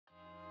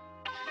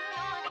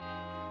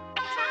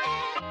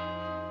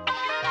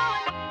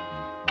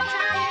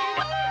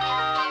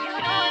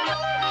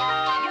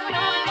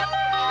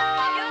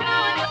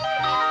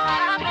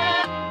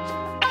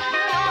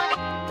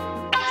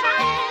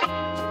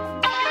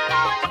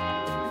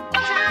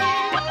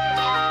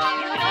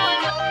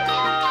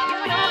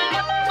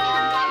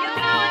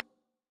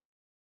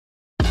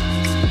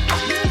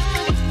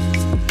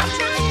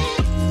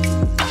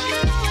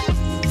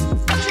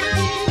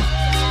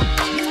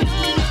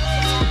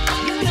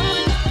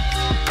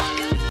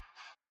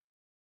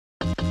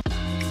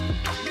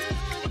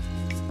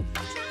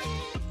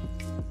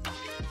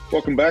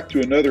Welcome back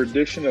to another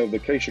edition of the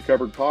KSHSAA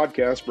Covered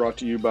Podcast, brought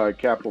to you by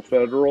Capital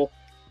Federal,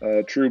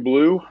 True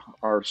Blue,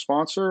 our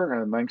sponsor,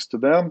 and thanks to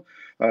them.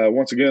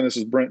 Once again, this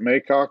is Brent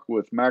Maycock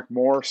with Mac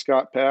Moore,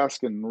 Scott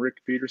Pask, and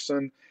Rick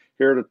Peterson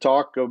here to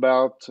talk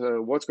about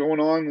what's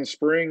going on in the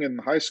spring in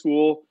high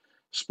school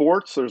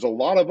sports. There's a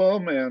lot of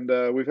them,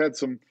 and we've had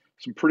some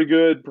pretty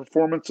good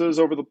performances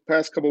over the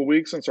past couple of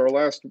weeks since our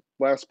last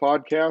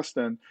podcast,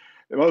 and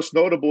most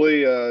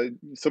notably,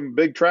 some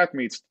big track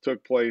meets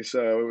took place.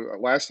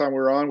 Last time we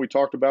were on, we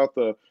talked about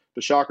the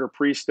Shocker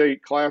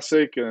Pre-State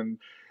Classic, and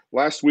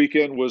last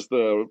weekend was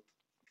the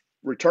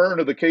return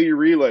of the KU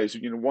Relays.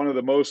 One of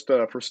the most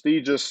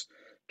prestigious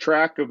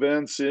track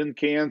events in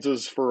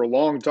Kansas for a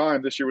long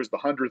time. This year was the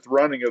 100th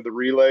running of the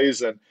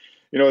Relays, and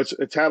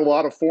it's had a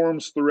lot of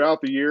forms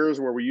throughout the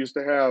years where we used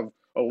to have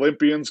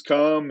Olympians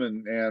come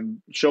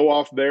and show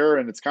off there,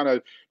 and it's kind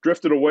of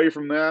drifted away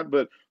from that.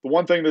 But the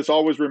one thing that's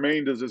always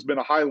remained is there's been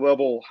a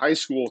high-level high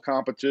school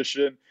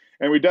competition,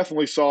 and we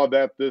definitely saw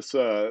that this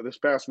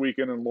past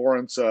weekend in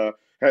Lawrence.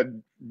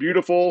 Had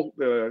beautiful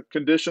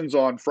conditions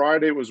on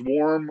Friday. It was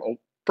warm,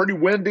 pretty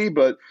windy,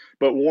 but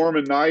warm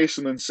and nice.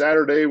 And then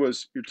Saturday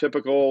was your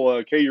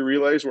typical KU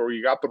Relays, where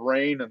you got the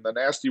rain and the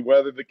nasty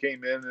weather that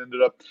came in and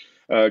ended up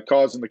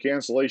causing the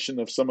cancellation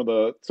of some of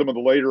the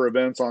later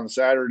events on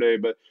Saturday.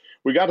 But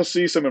we got to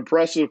see some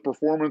impressive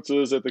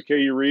performances at the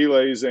KU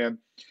Relays, and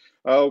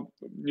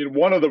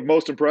one of the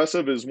most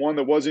impressive is one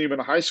that wasn't even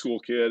a high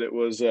school kid. It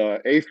was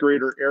eighth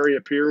grader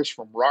Aria Pierce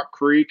from Rock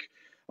Creek.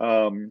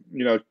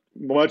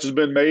 Much has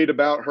been made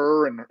about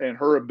her and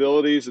her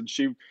abilities, and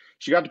she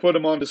got to put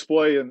them on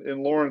display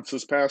in Lawrence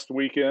this past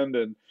weekend,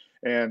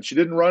 and she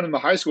didn't run in the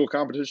high school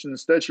competition.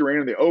 Instead, she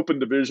ran in the open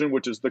division,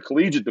 which is the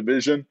collegiate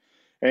division.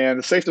 And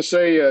it's safe to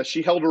say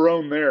she held her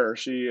own there.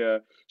 She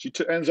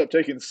ends up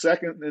taking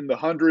second in the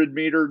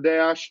 100-meter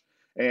dash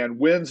and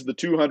wins the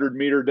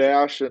 200-meter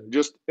dash. And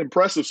just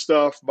impressive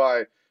stuff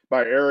by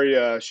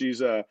Aria.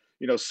 She's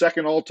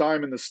second all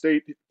time in the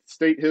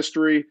state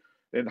history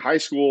in high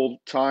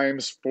school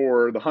times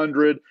for the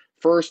 100,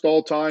 first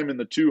all time in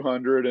the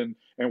 200, and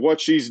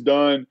what she's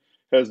done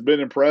has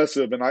been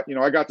impressive. And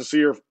I got to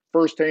see her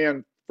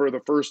firsthand for the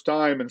first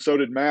time, and so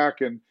did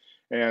Mac. And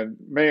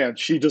man,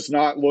 she does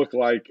not look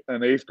like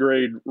an eighth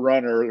grade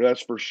runner,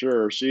 that's for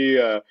sure. She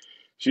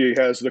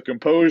has the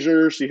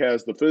composure, she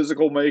has the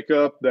physical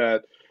makeup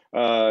that,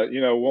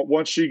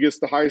 once she gets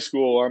to high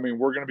school, I mean,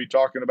 we're going to be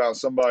talking about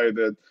somebody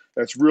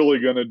that's really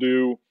going to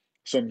do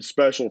some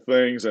special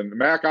things. And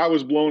Mac, I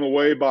was blown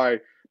away by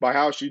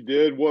how she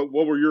did. What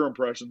were your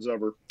impressions of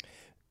her?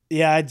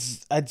 Yeah,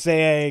 I'd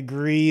say I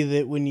agree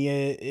that when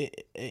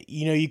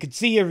you could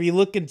see her, if you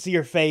look and see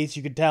her face,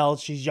 you could tell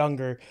she's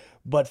younger,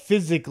 but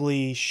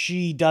physically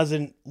she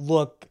doesn't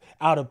look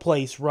out of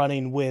place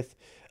running with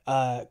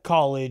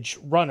college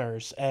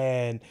runners,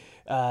 and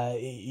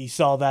you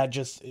saw that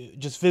just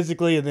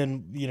physically, and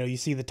then you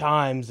see the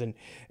times,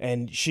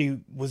 and she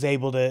was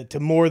able to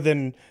more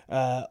than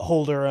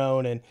hold her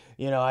own. And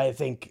I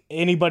think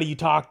anybody you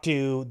talk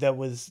to that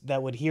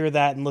would hear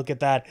that and look at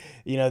that,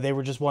 they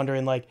were just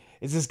wondering, like,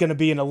 is this going to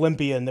be an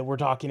Olympian that we're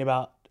talking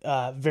about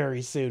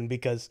very soon?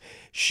 Because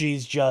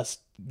she's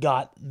just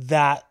got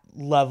that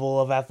level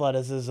of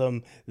athleticism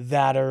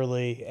that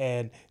early,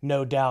 and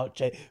no doubt,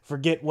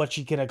 forget what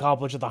she can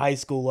accomplish at the high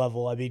school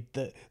level. I mean,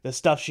 the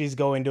stuff she's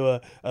going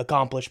to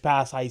accomplish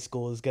past high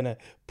school is going to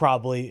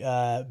probably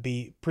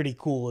be pretty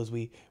cool as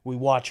we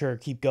watch her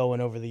keep going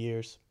over the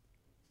years.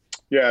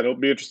 Yeah, it'll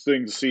be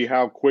interesting to see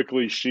how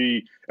quickly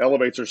she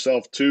elevates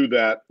herself to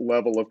that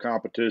level of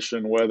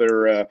competition,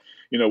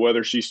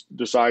 whether she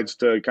decides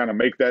to kind of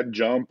make that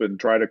jump and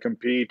try to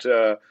compete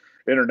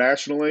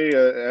internationally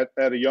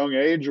at a young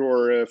age,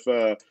 or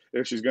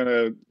if she's going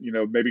to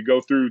maybe go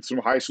through some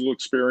high school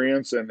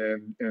experience and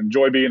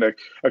enjoy being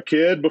a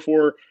kid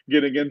before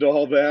getting into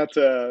all that.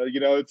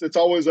 It's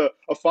always a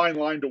fine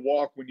line to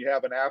walk when you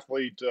have an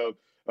athlete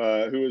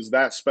who is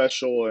that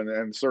special,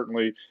 and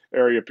certainly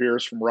Aria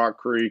Pierce from Rock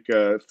Creek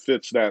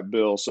fits that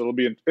bill. So it'll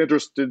be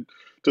interested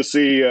to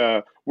see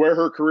where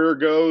her career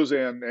goes,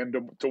 and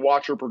to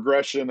watch her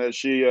progression as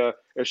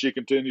she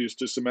continues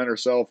to cement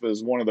herself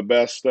as one of the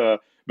best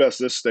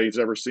this state's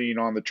ever seen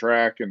on the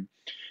track. And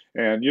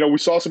we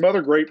saw some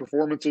other great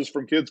performances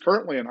from kids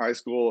currently in high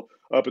school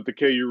up at the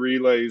KU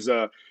Relays.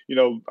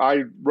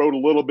 I wrote a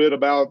little bit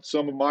about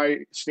some of my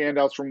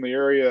standouts from the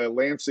area.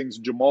 Lansing's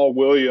Jamal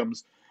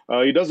Williams.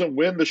 He doesn't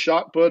win the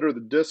shot put or the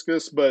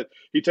discus, but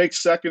he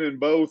takes second in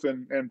both,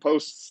 and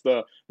posts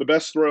the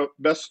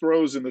best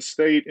throws in the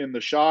state in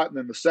the shot, and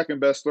then the second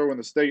best throw in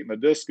the state in the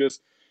discus.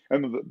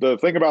 And the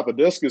thing about the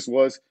discus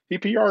was he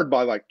PR'd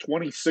by like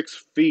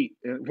 26 feet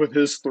with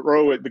his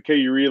throw at the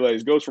KU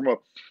Relays. Goes from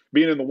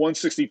being in the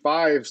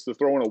 165s to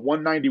throwing a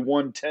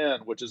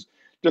 191.10, which is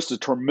just a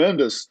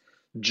tremendous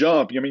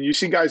jump. I mean, you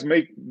see guys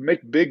make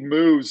big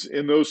moves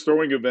in those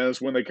throwing events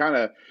when they kind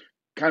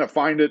of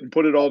find it and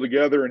put it all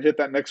together and hit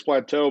that next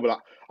plateau. But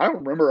I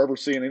don't remember ever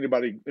seeing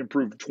anybody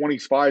improve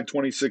 25,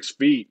 26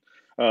 feet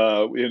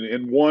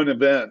in one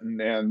event.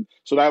 And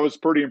so that was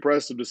pretty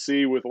impressive to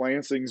see with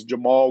Lansing's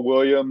Jamal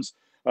Williams.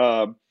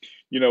 Um,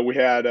 we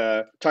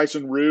had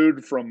Tyson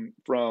Rude from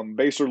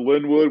Baser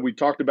Linwood. We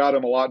talked about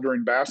him a lot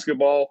during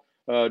basketball,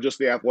 just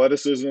the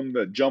athleticism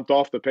that jumped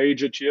off the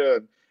page at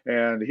you.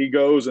 And he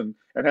goes and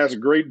has a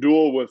great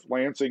duel with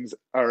Lansing's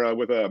or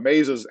with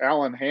Maze's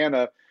Alan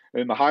Hanna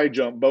in the high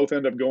jump. Both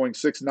end up going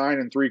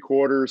 6'9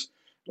 3/4.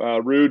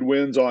 Rude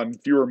wins on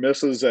fewer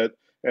misses at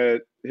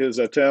his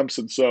attempts,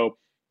 and so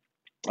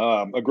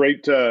a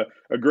great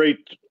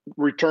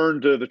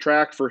return to the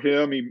track for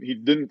him. He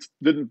didn't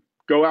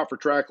go out for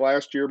track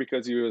last year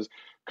because he was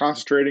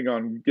concentrating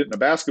on getting a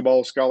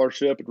basketball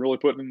scholarship and really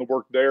putting in the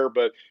work there.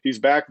 But he's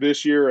back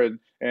this year, and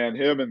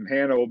him and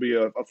Hannah will be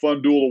a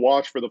fun duel to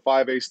watch for the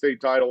 5A state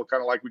title,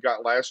 kind of like we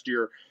got last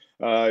year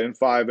in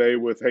 5A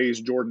with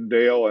Hayes Jordan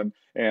Dale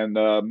and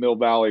Mill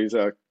Valley's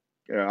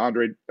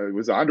Andre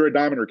was it Andre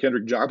Diamond or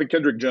Kendrick Jones? I think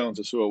Kendrick Jones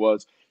is who it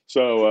was.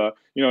 So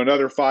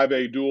another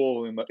 5A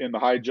duel in the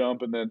high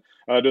jump, and then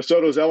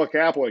DeSoto's Ella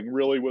Kapling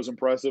really was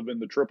impressive in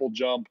the triple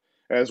jump,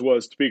 as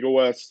was Topeka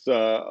West's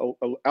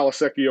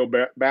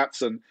Alasecchio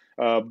Batson.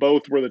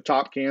 Both were the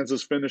top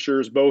Kansas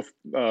finishers. Both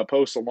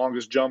post the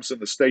longest jumps in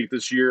the state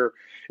this year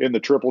in the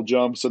triple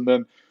jumps, and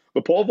then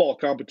the pole vault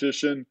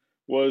competition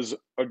was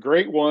a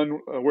great one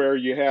where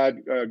you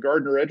had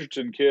Gardner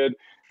Edgerton kid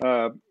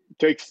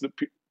takes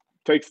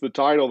the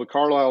title, the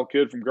Carlisle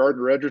kid from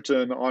Gardner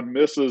Edgerton on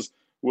misses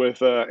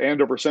with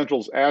Andover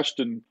Central's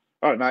Ashton,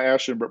 not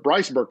Ashton, but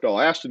Bryce Burkdahl.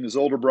 Ashton, his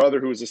older brother,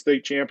 who was a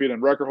state champion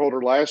and record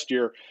holder last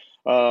year.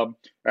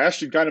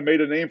 Ashton kind of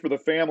made a name for the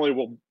family.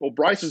 Well,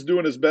 Bryce is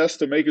doing his best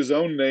to make his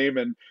own name,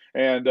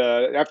 and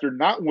after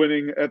not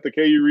winning at the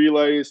KU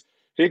relays,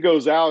 he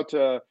goes out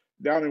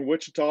down in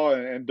Wichita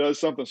and does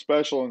something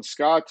special. And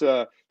Scott,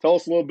 tell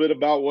us a little bit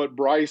about what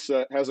Bryce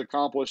has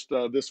accomplished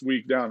this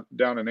week down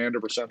in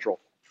Andover Central.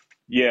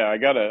 Yeah, I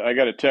got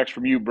a text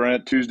from you,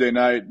 Brent, Tuesday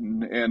night,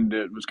 and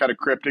it was kind of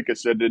cryptic. It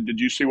said, "Did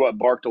you see what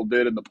Bartle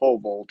did in the pole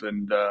vault?"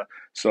 And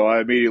so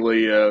I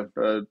immediately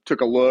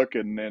took a look,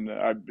 and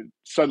I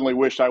suddenly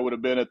wished I would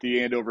have been at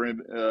the Andover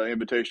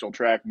Invitational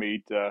track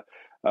meet.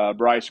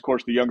 Bryce, of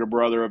course, the younger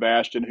brother of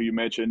Ashton, who you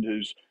mentioned,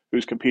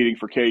 who's competing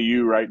for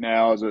KU right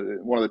now as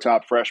one of the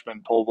top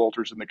freshman pole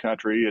vaulters in the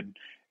country,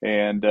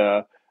 and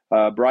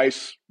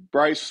Bryce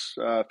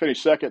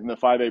finished second in the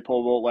 5A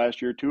pole vault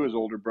last year to his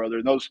older brother,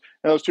 and those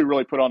two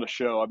really put on a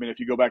show. I mean, if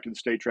you go back to the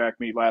state track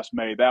meet last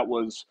May, that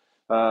was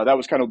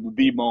kind of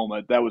the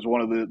moment. That was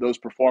one of those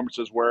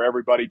performances where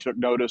everybody took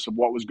notice of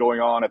what was going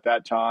on at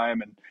that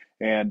time,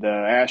 and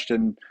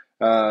Ashton,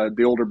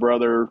 the older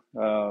brother,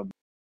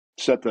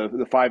 set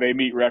the 5A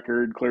meet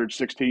record, cleared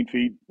 16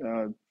 feet.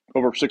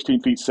 Over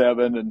 16 feet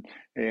 7,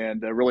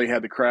 and really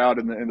had the crowd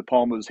in the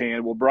palm of his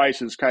hand. Well, Bryce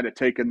has kind of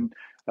taken,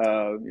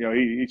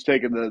 he's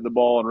taken the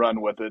ball and run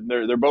with it. And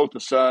they're both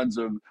the sons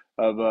of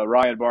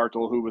Ryan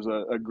Bartle, who was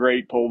a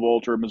great pole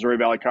vaulter, Missouri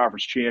Valley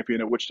Conference champion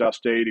at Wichita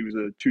State. He was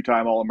a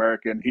 2-time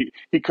All-American.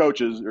 He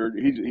coaches, or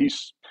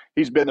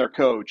he's been their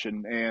coach,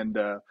 and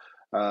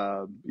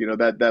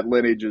that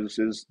lineage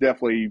is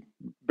definitely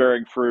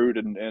bearing fruit.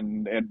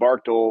 And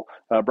Bartle,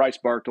 Bryce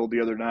Bartle,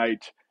 the other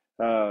night.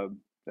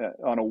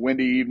 On a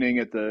windy evening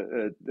at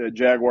the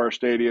Jaguar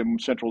Stadium,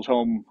 Central's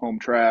home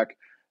track,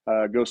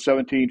 goes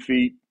 17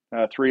 feet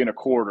 3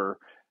 1/4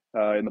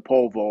 in the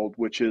pole vault,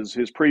 which is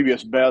his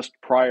previous best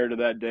prior to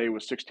that day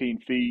was 16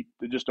 feet,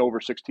 just over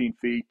 16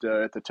 feet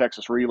at the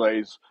Texas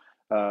Relays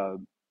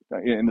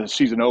in the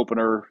season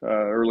opener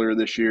earlier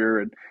this year,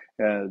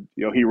 and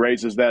he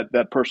raises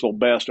that personal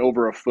best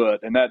over a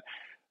foot, and that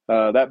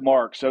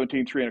mark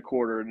 17 3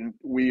 1/4, and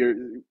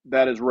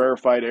that is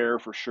rarefied air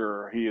for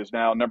sure. He is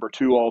now number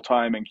 2 all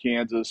time in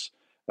Kansas.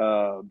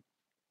 I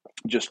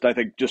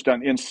think just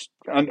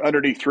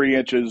underneath 3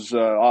 inches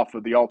off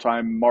of the all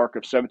time mark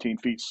of 17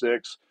 feet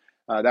 6.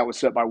 That was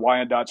set by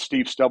Wyandotte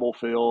Steve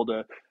Stubblefield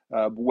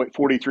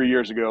 43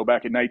 years ago,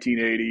 back in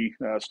 1980.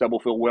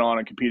 Stubblefield went on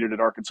and competed at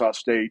Arkansas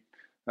State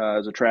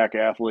as a track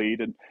athlete,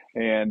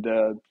 and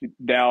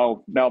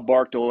now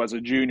Bartle as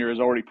a junior has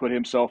already put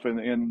himself in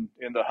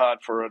the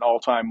hunt for an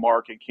all-time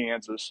mark in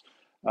Kansas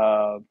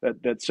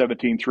at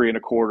 17 3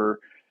 1/4.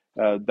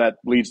 That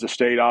leads the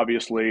state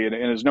obviously, and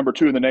is number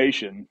 2 in the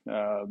nation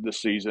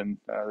this season.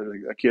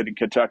 A kid in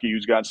Kentucky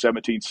who's gone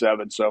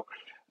 17-7. So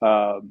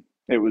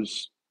it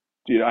was.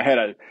 I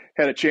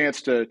had a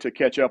chance to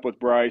catch up with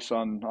Bryce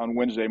on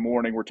Wednesday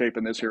morning. We're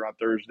taping this here on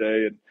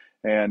Thursday,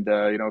 and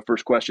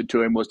first question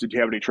to him was, "Did you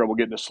have any trouble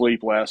getting to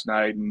sleep last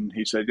night?" And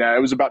he said, "Yeah, it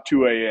was about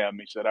 2 a.m."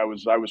 He said, "I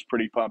was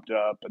pretty pumped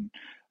up." And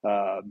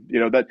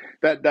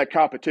that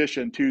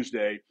competition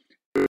Tuesday,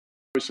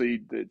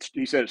 obviously,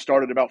 he said it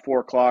started about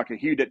 4 o'clock, and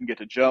he didn't get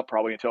to jump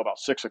probably until about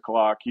 6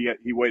 o'clock.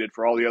 He waited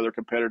for all the other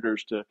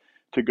competitors to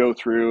go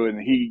through,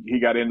 and he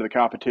got into the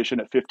competition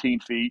at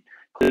 15 feet,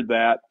 cleared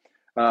that.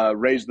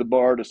 Raised the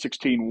bar to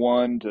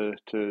 16-1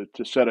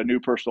 to set a new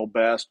personal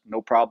best.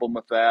 No problem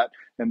with that.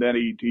 And then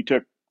he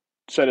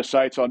set his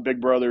sights on Big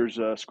Brother's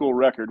school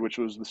record, which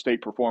was the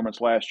state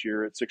performance last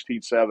year at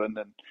 16-7,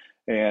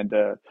 and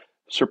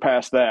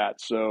surpassed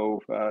that.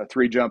 So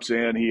 3 jumps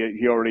in,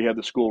 he already had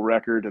the school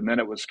record, and then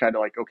it was kind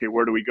of like, okay,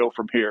 where do we go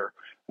from here?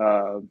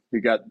 He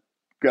got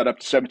up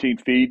to 17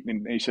 feet,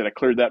 and he said I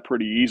cleared that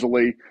pretty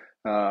easily.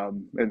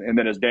 And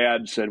then his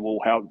dad said, well,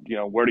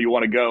 where do you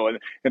want to go? And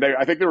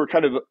I think they were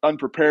kind of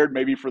unprepared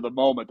maybe for the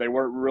moment. They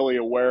weren't really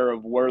aware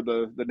of where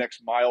the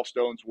next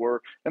milestones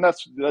were. And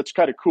that's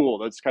kind of cool.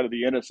 That's kind of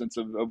the innocence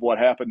of what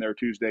happened there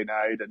Tuesday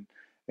night.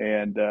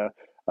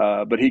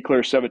 But he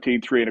clears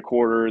 17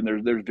 3.25, and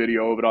there's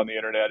video of it on the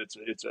internet.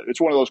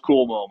 It's one of those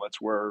cool moments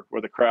where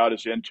the crowd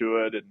is into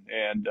it,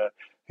 and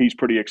he's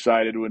pretty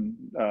excited when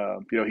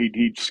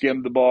he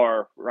skimmed the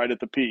bar right at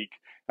the peak.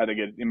 I think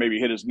it maybe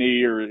hit his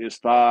knee or his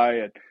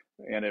thigh,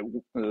 and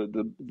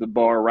the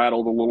bar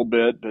rattled a little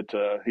bit, but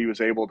he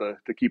was able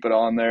to keep it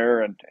on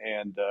there, and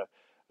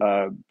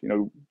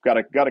got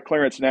a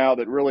clearance now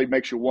that really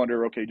makes you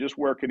wonder, okay, just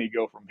where can he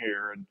go from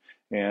here?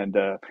 And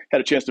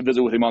had a chance to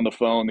visit with him on the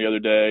phone the other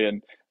day,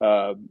 and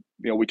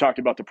we talked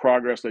about the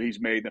progress that he's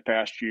made in the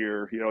past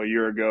year. A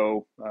year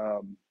ago,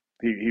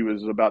 he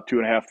was about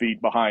 2.5 feet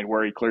behind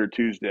where he cleared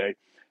Tuesday.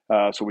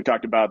 So we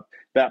talked about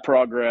that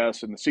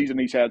progress and the season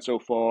he's had so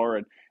far,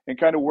 and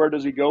kind of where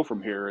does he go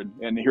from here?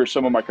 And here's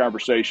some of my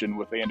conversation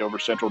with Andover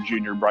Central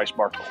junior Bryce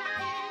Bartle.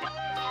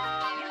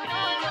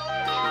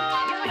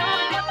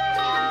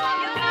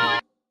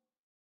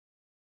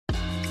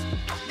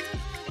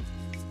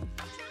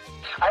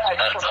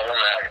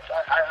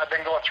 I've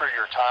been going through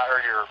your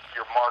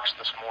marks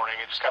this morning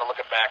and just kind of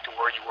looking back to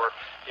where you were.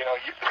 A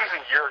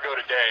year ago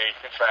today,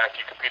 in fact,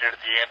 you competed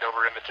at the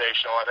Andover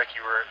Invitational. I think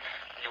you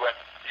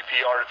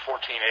PR'd at 14.8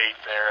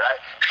 there.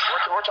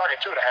 We're talking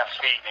 2.5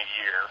 feet in a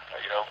year.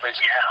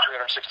 Basically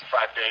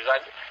 365 days.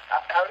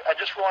 I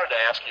just wanted to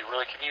ask you,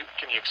 really, can you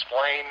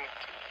explain,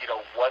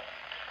 what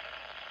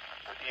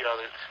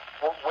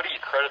do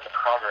you credit the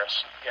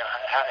progress?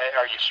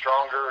 Are you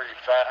stronger? Are you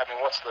fat? I mean,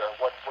 what's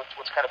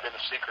kind of been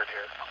the secret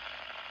here?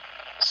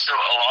 So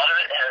a lot of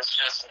it has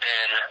just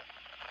been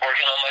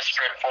working on my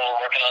sprint pole,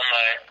 working on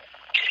my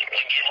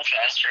getting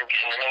faster,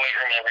 getting in the weight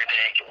room every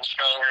day, getting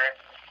stronger,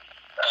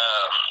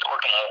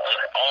 working on my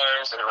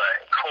arms and my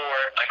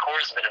core. My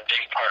core has been a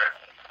big part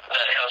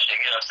that helps me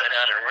get upside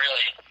down and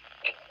really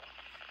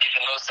get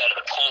the most out of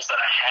the poles that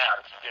I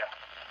have. Yeah.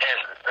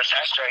 And the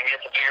faster I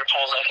get, the bigger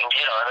poles I can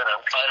get on, and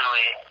I'm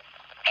finally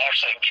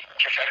actually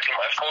perfecting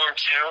my form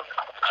too.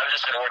 I've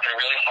just been working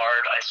really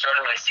hard. I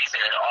started my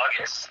season in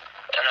August,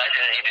 and I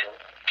didn't even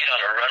get on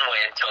a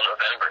runway until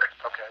November.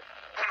 Okay.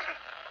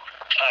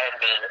 I had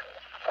been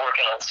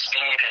working on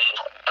speed and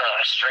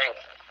strength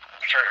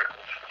for,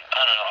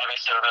 I don't know,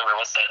 August, November,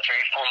 what's that,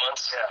 3-4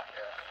 months? Yeah.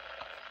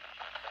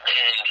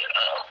 And,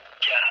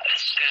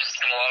 it's just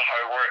been a lot of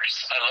hard work.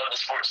 I love the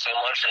sport so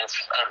much, and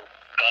I'm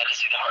glad to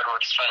see the hard work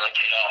has finally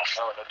paid off.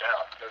 Oh, no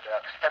doubt.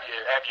 Have you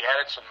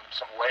added some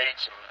weight,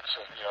 some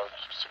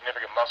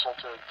significant muscle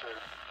to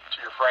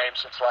your frame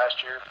since last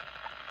year?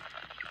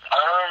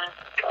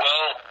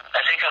 Well,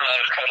 I think I might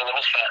have cut a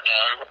little fat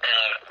down, and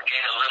I've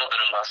gained a little bit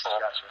of muscle,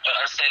 Gotcha. but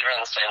I've stayed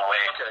around the same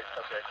weight.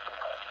 Okay.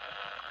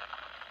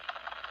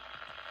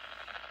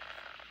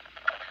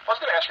 I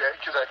was going to ask you,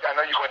 because I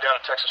know you went down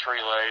to Texas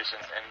Relays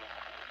and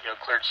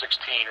cleared 16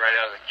 right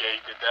out of the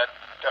gate. Did that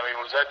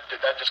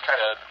just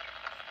kind of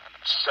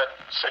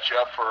set you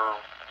up for,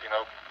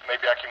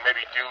 maybe I can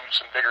do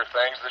some bigger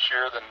things this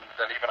year than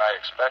even I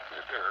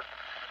expected, or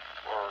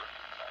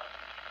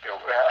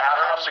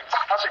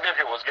how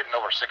significant was getting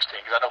over 16?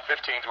 Because I know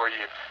 15 is where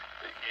you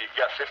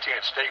got 15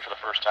 at state for the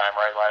first time,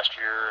 right, last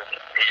year?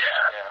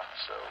 Yeah.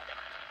 So.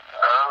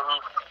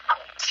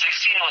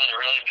 16 was a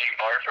really big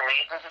bar for me.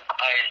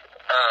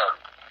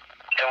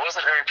 It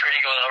wasn't very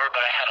pretty going over, but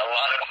I had a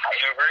lot of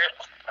height over it,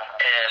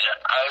 and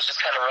I was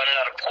just kind of running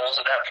out of poles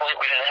at that point.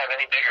 We didn't have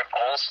any bigger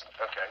poles,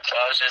 so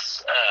I was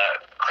just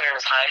clearing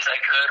as high as I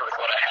could with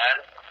what I had,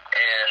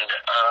 and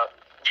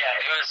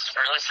it was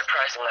really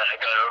surprising that I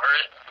got over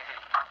it.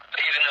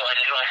 Even though I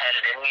knew I had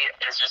it in me,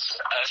 I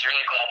was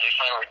really glad they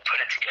finally put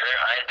it together.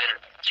 I had been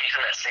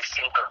chasing that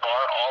 16-foot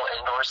bar all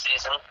indoor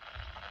season,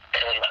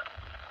 and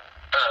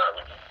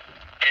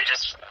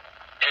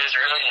it was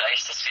really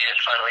nice to see it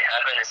finally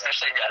happen,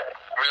 especially got a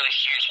really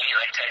huge meet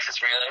like Texas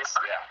Relays,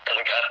 and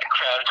we got the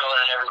crowd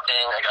going and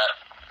everything.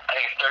 I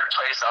think 3rd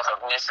place off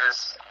of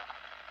misses.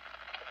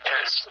 It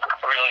was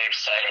really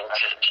exciting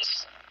to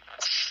just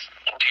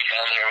be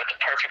down there with the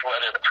perfect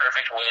weather, the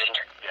perfect wind,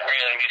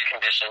 really good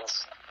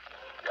conditions.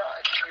 Yeah,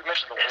 you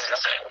mentioned the wind.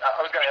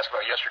 I was going to ask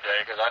about yesterday,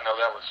 because I know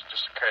that was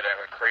just kind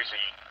of a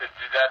crazy. Did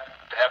that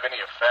have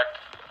any effect,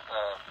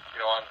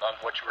 on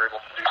what you were able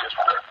to do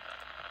yesterday?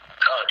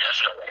 Oh,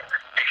 definitely.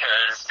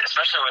 Because,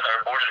 especially with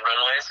our boarded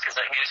runways, because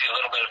that gives you a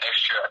little bit of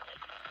extra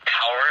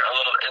power,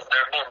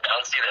 they're more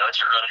bouncy, they let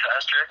you run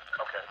faster.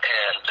 Okay.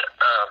 And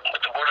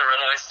with the boarded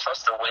runways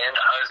plus the wind,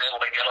 I was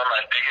able to get on my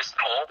biggest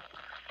pole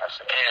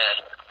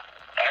and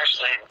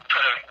actually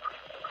put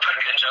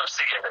good jumps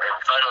together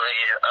and finally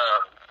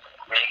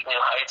make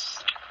new heights,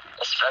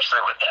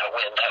 especially with that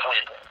wind. That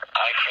wind,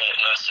 I credit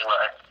most of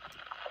my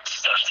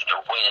stuff to the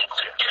wind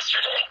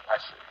yesterday. I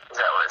see.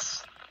 That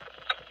was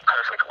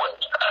perfect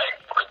wind.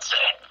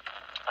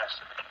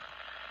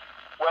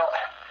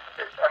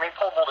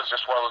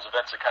 just one of those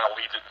events that kind of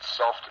leads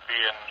itself to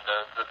being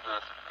the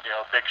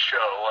big show.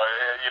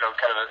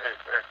 Kind of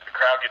the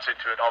crowd gets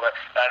into it and all that.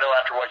 And I know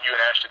after what you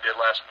and Ashton did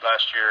last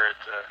year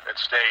at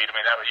State, I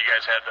mean, you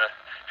guys had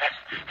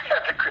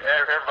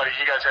everybody.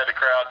 You guys had the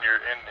crowd in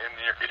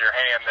your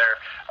hand there.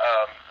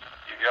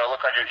 It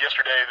looked like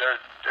yesterday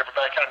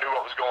everybody kind of knew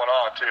what was going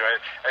on too.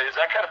 Is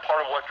that kind of part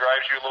of what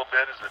drives you a little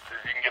bit? Is that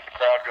you can get the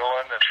crowd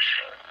going? And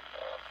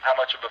how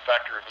much of a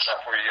factor was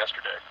that for you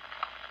yesterday?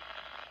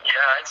 Yeah,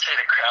 I'd say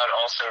the crowd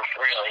also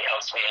really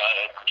helps me out.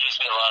 It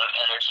gives me a lot of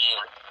energy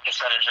and gets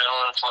that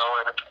adrenaline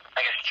flowing.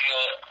 I can feel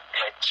it,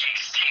 my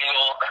cheeks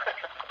tingle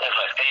and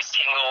my face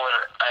tingle when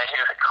I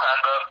hear the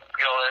clap up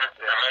going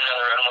and I'm running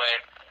down the runway.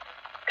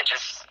 It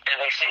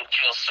makes me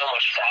feel so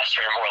much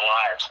faster and more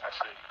alive. I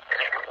see. And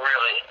it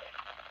really,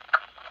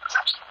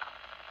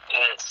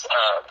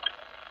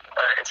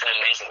 it's an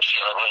amazing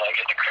feeling when I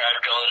get the crowd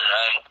going and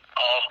I'm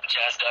all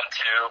jazzed up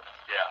too.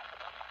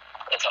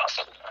 Yeah. It's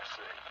awesome. I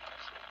see.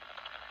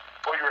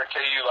 Well, you were at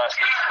KU last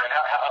week, and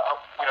how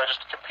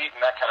just to compete in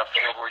that kind of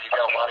field where you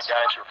got a lot of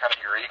guys who are kind of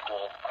your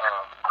equal,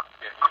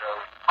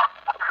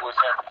 was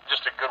that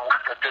just a good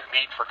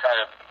meet for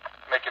kind of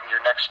making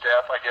your next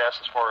step, I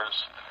guess, as far as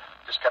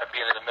just kind of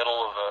being in the middle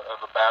of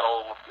a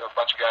battle with a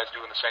bunch of guys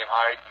doing the same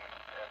height?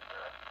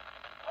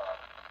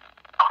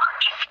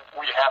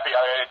 Were you happy?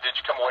 Did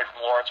you come away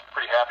from Lawrence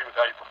pretty happy with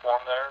how you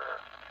performed there?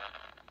 Or?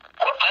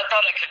 Well, I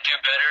thought I could do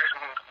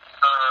better.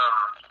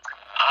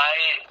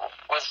 I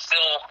was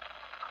still.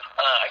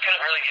 I couldn't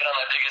really get on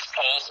my biggest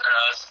poles, and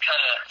I was kind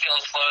of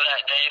feeling slow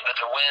that day, but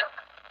the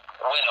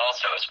wind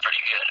also was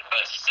pretty good.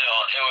 But still,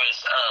 it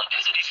was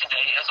a decent day.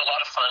 It was a lot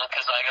of fun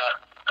because I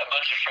got a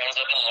bunch of friends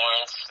up in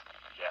Lawrence,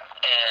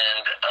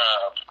 and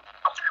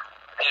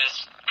it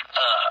was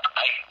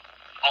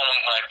one of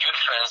my good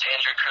friends,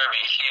 Andrew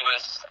Kirby.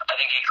 I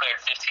think he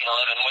cleared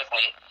 15:11 with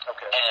me,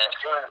 and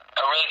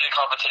a really good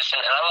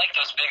competition. And I like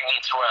those big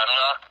meets where I'm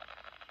not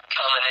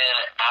coming in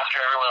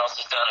after everyone else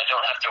is done. I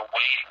don't have to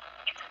wait.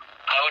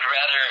 I would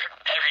rather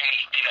every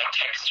meet be like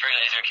Texas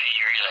relays or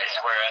KU relays,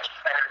 where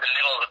I'm in the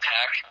middle of the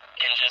pack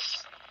and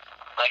just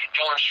like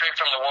going straight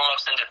from the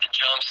warm-ups into the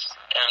jumps,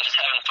 and I'm just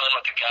having fun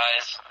with the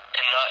guys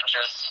and not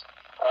just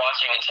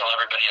watching until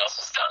everybody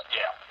else is done.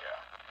 Yeah.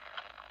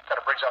 Kind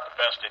of brings out the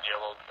best in you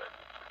a little bit,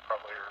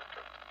 probably, or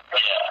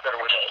better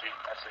way to compete.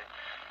 I see.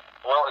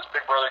 Well, has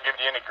Big Brother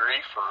given you any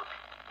grief for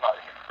not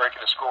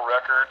breaking a school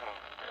record and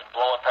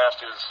blowing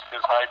past his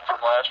height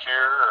from last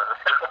year? Or?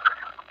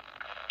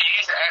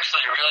 He's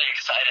actually really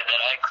excited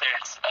that I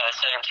cleared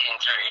 17.3,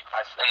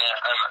 and that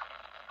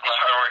my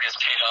hard work has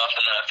paid off,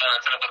 and that I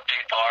finally put up a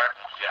big bar.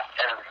 Yeah.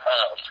 And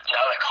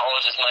now that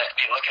colleges might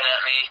be looking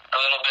at me a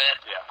little bit,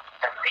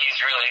 he's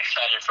really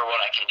excited for what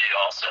I can do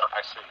also.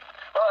 I see.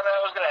 Well, and I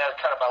was going to add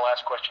kind of my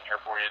last question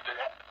here for you.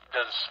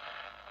 Does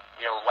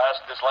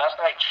last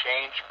night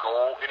change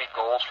any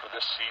goals for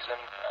this season?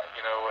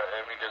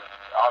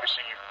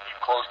 Obviously you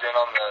closed in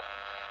on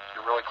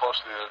you're really close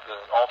to the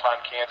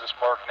all-time Kansas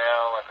mark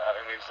now, and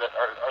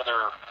are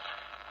there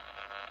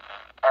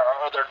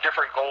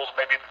different goals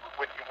maybe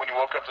when you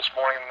woke up this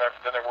morning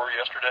than there were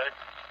yesterday?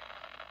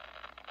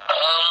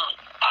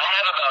 I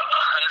have about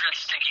 100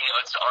 sticky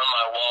notes on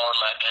my wall in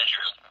my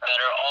bedroom that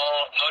are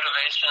all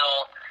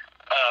motivational,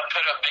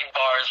 put up big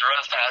bars,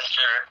 run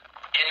faster,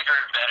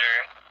 invert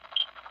better,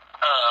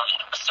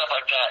 stuff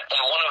like that. And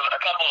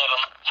a couple of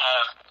them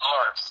have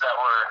marks that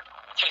were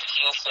 15.6,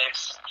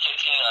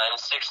 15.9,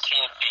 16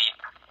 feet,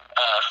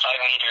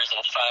 5 meters,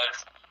 and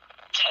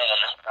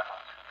 5.10.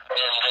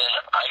 And then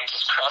I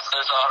just crossed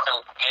those off and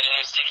made a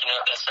new sticky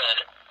note that said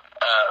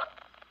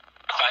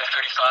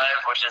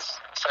 5.35, which is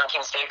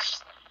 17.6,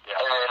 and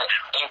then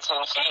 18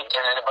 feet,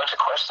 and then a bunch of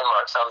question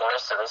marks on the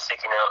rest of the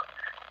sticky note.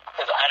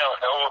 Because I don't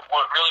know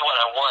what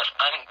I want.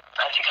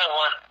 I think I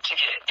want to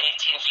get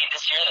 18 feet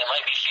this year. That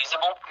might be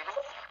feasible.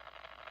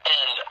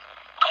 And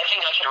I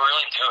think I can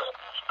really do it.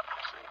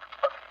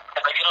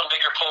 If I get on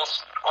bigger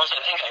poles, which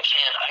I think I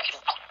can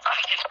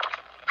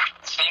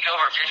sneak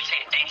over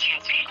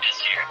 18 feet this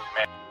year.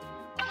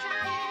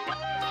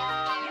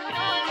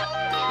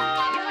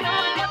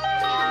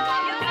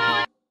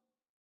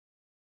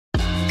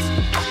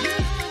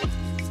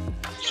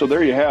 So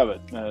there you have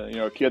it.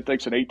 A kid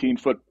thinks an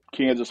 18-foot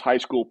Kansas high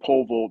school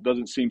pole vault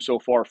doesn't seem so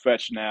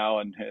far-fetched now,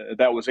 and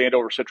that was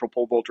Andover Central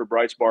pole vaulter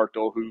Bryce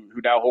Barkdale, who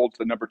now holds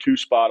the number 2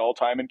 spot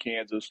all-time in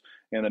Kansas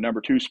and the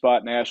number 2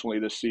 spot nationally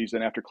this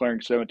season after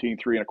clearing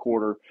 17.3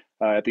 1/4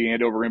 at the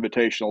Andover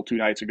Invitational 2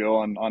 nights ago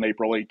on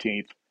April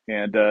 18th.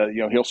 And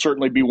he'll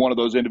certainly be one of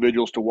those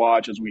individuals to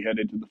watch as we head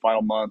into the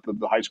final month of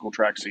the high school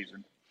track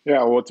season.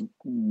 Yeah, what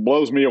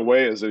blows me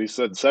away is that he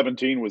said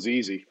 17 was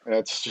easy.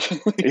 That's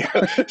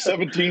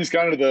 17 is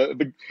kind of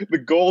the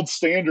gold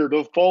standard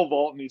of pole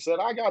vault, and he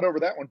said I got over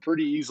that one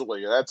pretty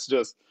easily. That's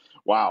just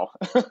wow.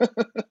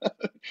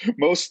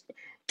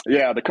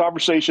 The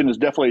conversation has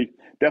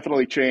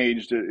definitely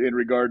changed in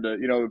regard to I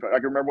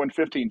can remember when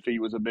 15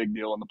 feet was a big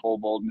deal in the pole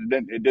vault, and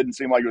it didn't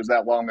seem like it was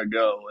that long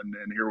ago, and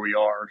here we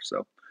are.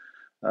 So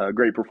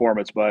great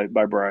performance by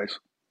Bryce.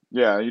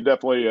 Yeah, you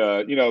definitely,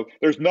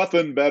 there's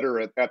nothing better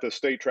at the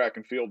state track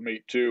and field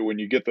meet too when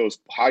you get those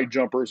high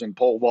jumpers and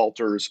pole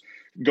vaulters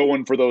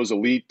going for those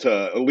elite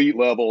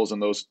levels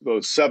and those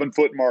 7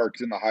 foot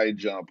marks in the high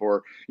jump,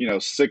 or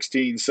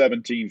 16,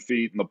 17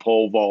 feet in the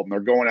pole vault, and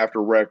they're going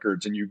after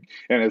records, and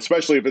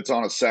especially if it's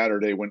on a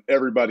Saturday when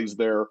everybody's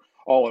there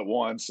all at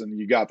once and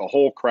you got the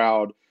whole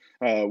crowd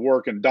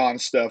working Don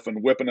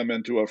Steffen, whipping them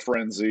into a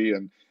frenzy,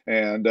 and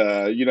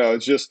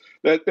it's just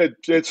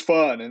it's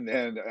fun,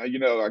 and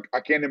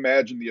I can't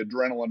imagine the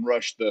adrenaline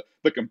rush the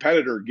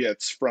competitor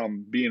gets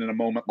from being in a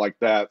moment like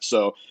that.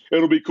 So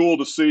it'll be cool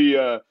to see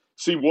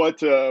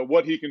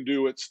what he can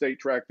do at state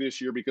track this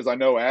year, because I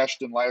know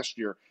Ashton last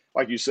year,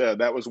 like you said,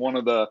 that was one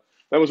of the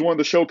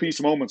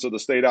showpiece moments of the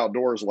state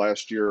outdoors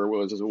last year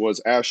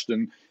was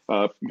Ashton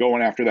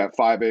going after that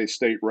 5A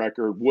state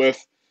record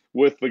with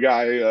the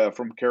guy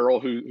from Carroll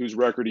whose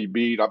record he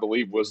beat, I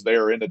believe, was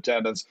there in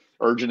attendance,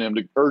 urging him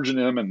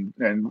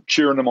and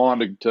cheering him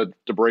on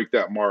to break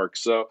that mark.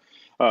 So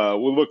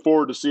we'll look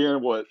forward to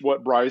seeing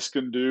what Bryce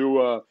can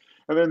do.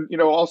 And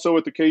then also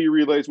at the KU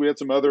relays, we had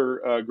some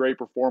other great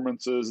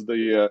performances.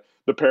 The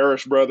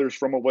Parrish brothers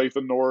from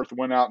Olathe North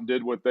went out and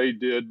did what they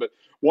did, but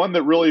one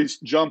that really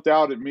jumped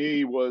out at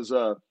me was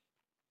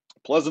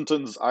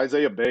Pleasanton's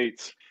Isaiah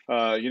Bates.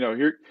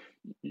 Here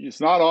it's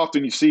not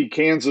often you see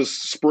Kansas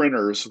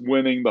sprinters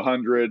winning the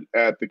 100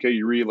 at the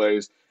KU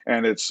relays,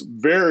 and it's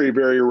very,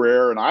 very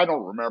rare. And I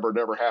don't remember it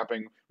ever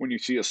happening when you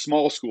see a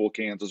small school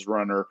Kansas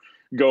runner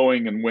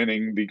going and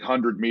winning the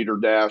 100-meter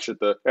dash at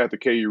the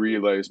KU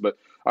relays. But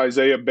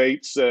Isaiah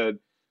Bates said,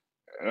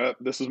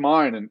 "This is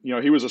mine," and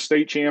he was a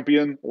state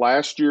champion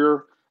last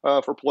year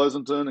for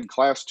Pleasanton in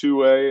Class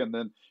 2A, and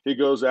then he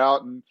goes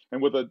out and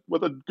with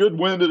a good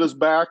wind at his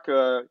back,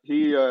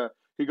 he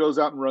goes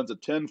out and runs a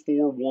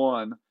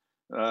 10.41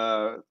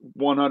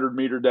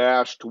 100-meter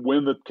dash to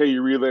win the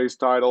KU Relays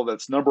title.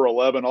 That's number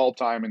 11 all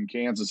time in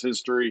Kansas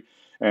history,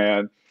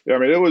 and I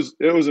mean it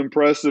was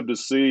impressive to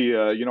see.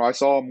 I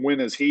saw him win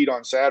his heat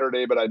on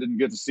Saturday, but I didn't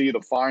get to see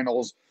the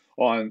finals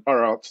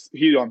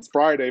heat on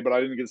Friday, but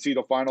I didn't get to see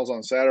the finals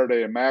on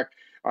Saturday. And Mac,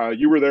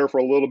 you were there for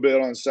a little bit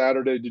on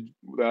Saturday. Did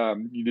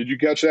you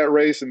catch that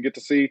race and get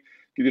to see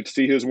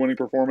his winning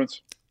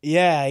performance?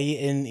 Yeah,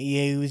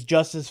 he was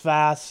just as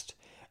fast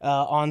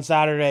on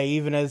Saturday,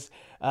 even as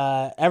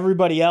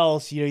everybody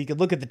else. You could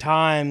look at the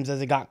times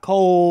as it got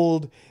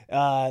cold.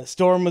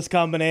 Storm was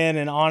coming in,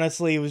 and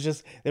honestly,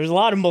 there was a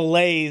lot of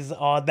malaise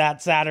on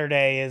that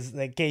Saturday as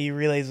the KU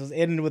Relays was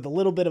ended with a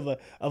little bit of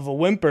a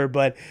whimper,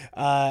 but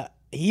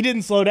he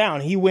didn't slow down.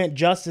 He went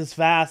just as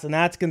fast, and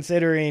that's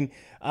considering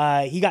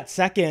he got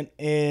second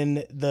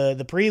in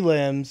the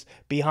prelims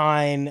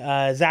behind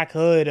Zach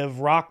Hood of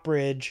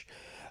Rockbridge,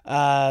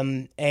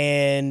 and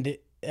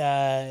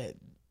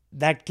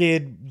that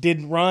kid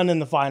didn't run in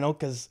the final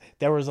because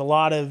there was a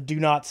lot of do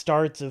not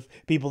starts of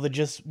people that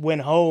just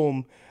went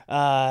home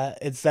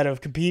instead of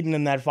competing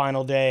in that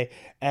final day.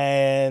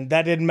 And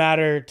that didn't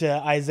matter to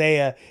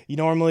Isaiah.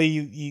 Normally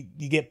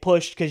you get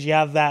pushed because you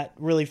have that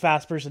really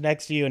fast person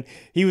next to you, and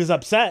he was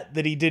upset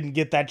that he didn't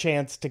get that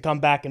chance to come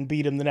back and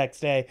beat him the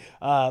next day.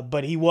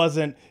 But he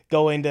wasn't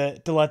going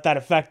to let that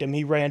affect him.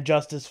 He ran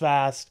just as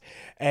fast.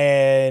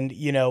 And,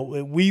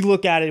 we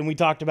look at it and we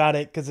talked about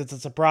it because it's a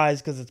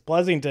surprise because it's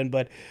Pleasanton.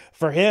 But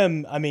for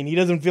him, I mean, he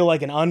doesn't feel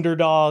like an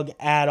underdog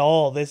at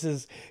all. This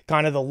is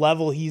kind of the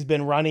level he's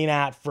been running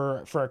at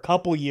for a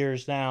couple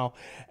years now.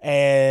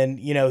 And,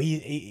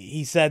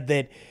 he said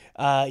that,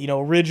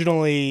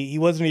 originally he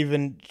wasn't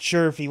even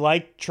sure if he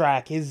liked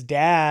track. His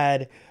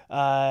dad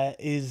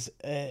has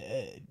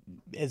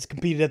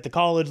competed at the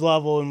college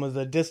level and was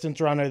a distance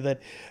runner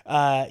that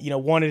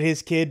wanted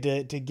his kid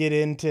to get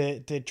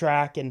into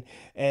track, and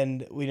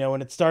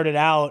when it started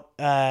out,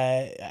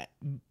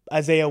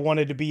 Isaiah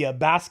wanted to be a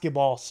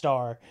basketball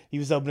star. He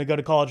was hoping to go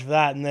to college for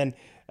that, and then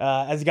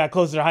as he got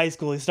closer to high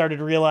school, he started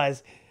to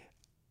realize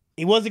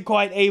he wasn't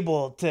quite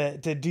able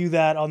to do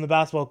that on the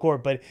basketball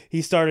court, but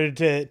he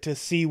started to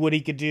see what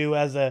he could do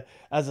as a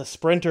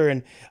sprinter.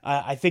 And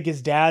I think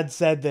his dad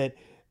said that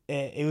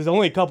it was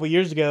only a couple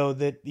years ago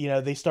that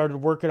they started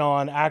working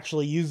on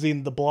actually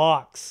using the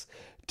blocks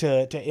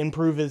to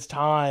improve his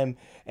time,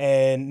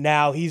 and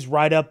now he's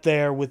right up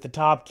there with the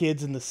top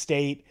kids in the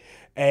state.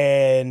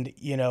 And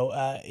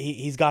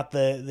he's got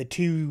the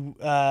two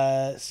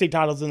state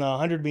titles in the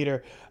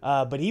 100-meter,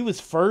 but he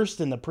was first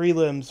in the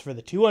prelims for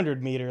the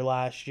 200-meter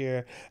last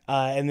year,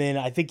 and then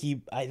I think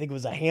it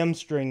was a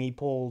hamstring he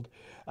pulled,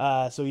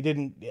 so he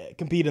didn't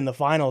compete in the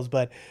finals.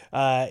 But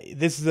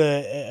this is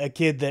a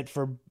kid that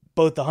for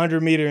both the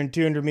 100-meter and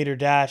 200-meter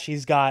dash,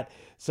 he's got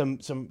some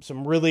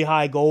really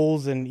high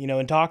goals. And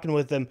in talking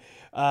with him,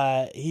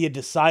 he had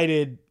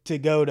decided to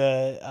go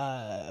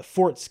to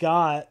Fort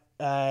Scott.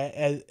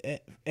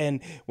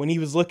 And when he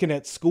was looking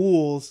at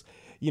schools,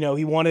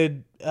 he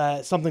wanted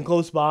something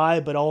close by,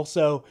 but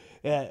also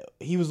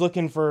he was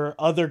looking for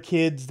other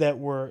kids that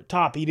were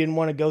top. He didn't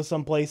want to go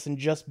someplace and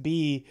just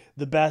be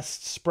the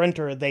best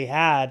sprinter they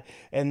had.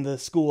 And the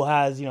school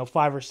has,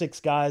 5 or 6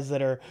 guys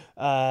that are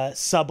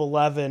sub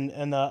 11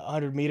 in the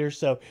 100 meters.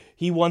 So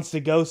he wants to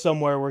go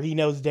somewhere where he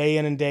knows day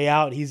in and day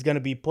out he's going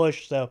to be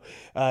pushed. So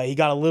he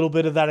got a little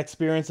bit of that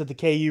experience at the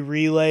KU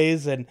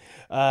relays, and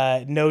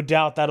no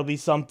doubt that'll be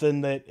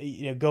something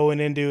that going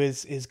into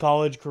his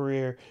college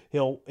career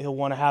he'll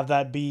want to have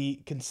that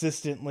be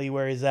consistently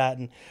where he's at.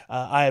 And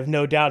I have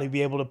no doubt he'll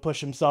be able to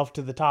push himself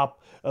to the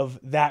top of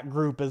that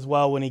group as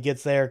well when he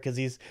gets there, because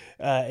he's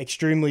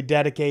extremely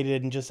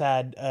dedicated and just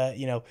had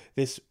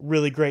this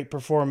really great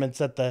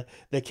performance at the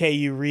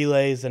KU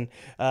relays. And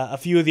a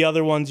few of the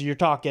other ones you're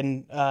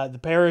talking, the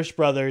Parrish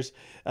brothers,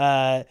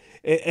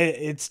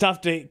 it's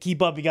tough to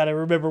keep up. You got to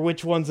remember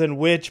which one's in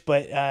which,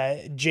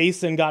 but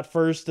Jason got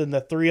first in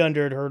the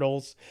 300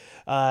 hurdles.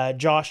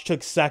 Josh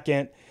took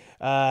second.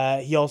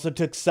 He also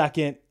took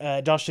second.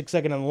 Josh took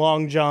second in the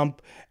long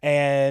jump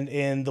and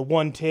in the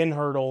 110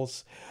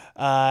 hurdles.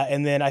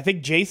 And then I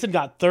think Jason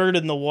got third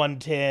in the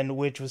 110,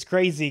 which was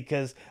crazy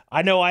because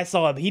I know I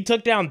saw him. He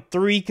took down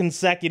 3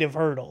 consecutive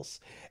hurdles,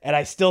 and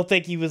I still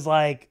think he was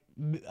like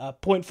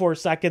 0.4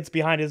 seconds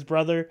behind his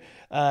brother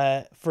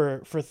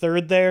for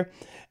third there.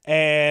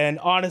 And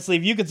honestly,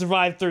 if you could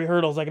survive 3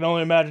 hurdles, I can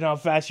only imagine how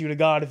fast you would have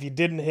gone if you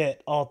didn't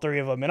hit all 3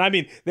 of them. And I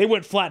mean, they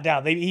went flat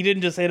down. He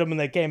didn't just hit them and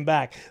they came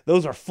back.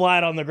 Those are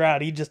flat on the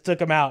ground. He just took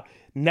them out,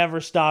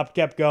 never stopped,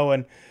 kept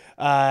going.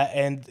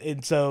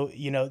 And so,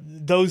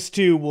 those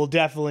 2 will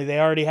definitely, they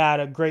already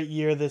had a great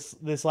year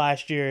this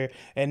last year,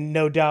 and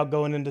no doubt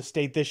going into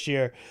state this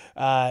year,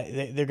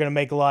 they're going to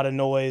make a lot of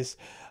noise.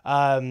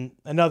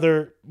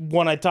 Another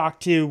one I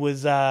talked to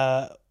was,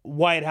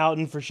 Wyatt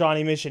Houghton for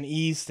Shawnee Mission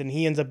East, and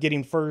he ends up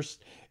getting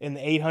first in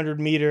the 800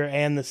 meter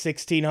and the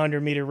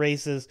 1600 meter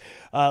races.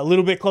 A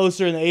little bit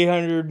closer in the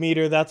 800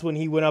 meter, that's when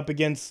he went up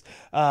against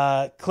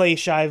Clay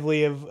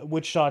Shively of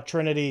Wichita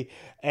Trinity.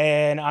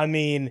 And I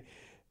mean,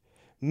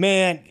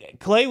 man,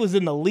 Clay was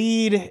in the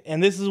lead,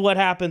 and this is what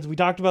happens. We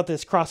talked about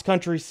this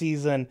cross-country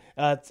season.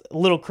 It's a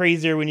little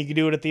crazier when you can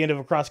do it at the end of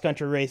a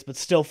cross-country race, but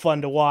still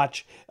fun to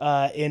watch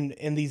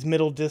in these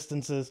middle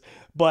distances.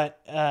 But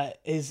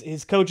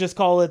his coaches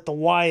call it the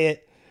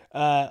Wyatt.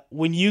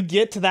 When you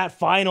get to that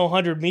final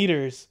 100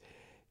 meters,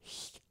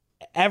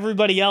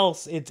 everybody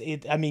else,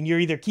 you're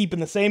either keeping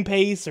the same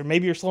pace or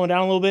maybe you're slowing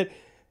down a little bit.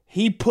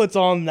 He puts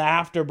on the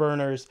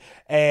afterburners,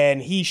 and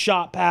he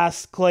shot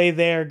past Clay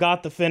there,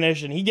 got the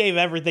finish, and he gave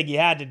everything he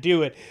had to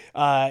do it.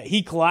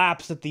 He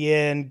collapsed at the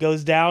end,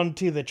 goes down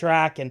to the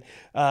track, and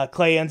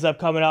Clay ends up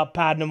coming up,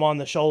 patting him on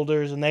the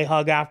shoulders, and they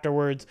hug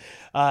afterwards.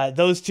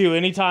 Those 2,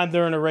 anytime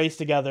they're in a race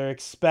together,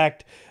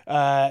 expect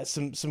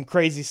some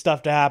crazy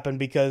stuff to happen,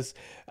 because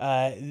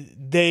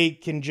they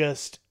can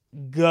just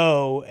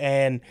go.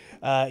 And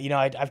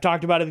I've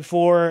talked about it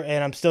before,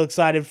 and I'm still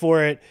excited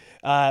for it.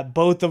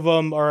 Both of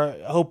them are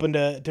hoping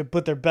to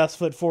put their best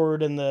foot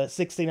forward in the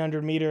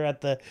 1600 meter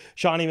at the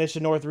Shawnee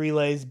Mission North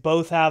Relays.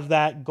 Both have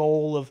that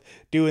goal of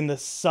doing the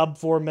sub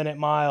 4-minute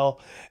mile.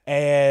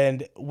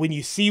 And when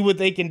you see what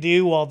they can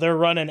do while they're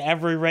running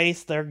every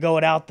race, they're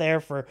going out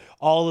there for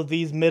all of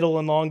these middle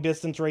and long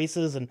distance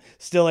races and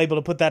still able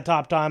to put that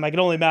top time. I can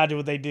only imagine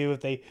what they do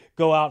if they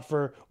go out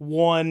for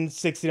one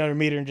 1600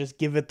 meter and just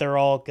give it their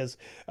all, because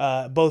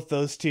both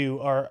those 2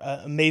 are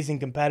amazing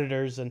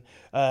competitors. And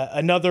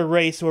another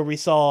race where we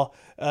saw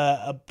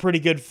a pretty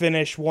good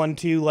finish,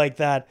 1-2 like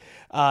that,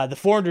 the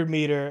 400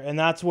 meter, and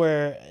that's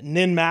where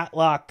Nin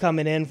Matlock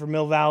coming in from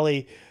Mill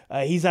Valley.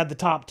 He's had the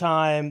top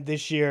time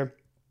this year,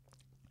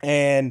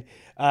 and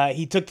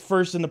he took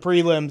first in the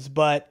prelims,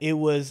 but it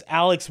was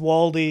Alex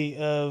Waldy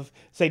of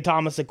St.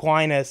 Thomas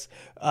Aquinas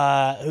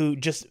who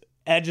just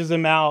edges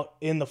him out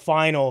in the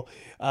final.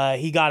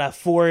 He got a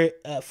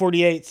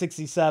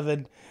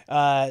 48.67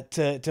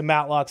 to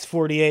Matlock's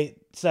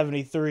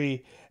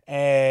 48.73.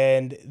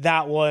 And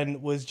that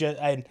one was just,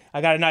 I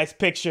got a nice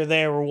picture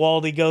there where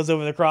Waldy goes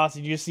over the cross,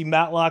 and you just see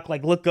Matlock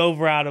like look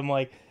over at him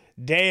like,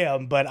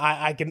 damn. But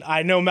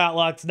I know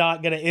Matlock's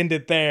not going to end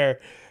it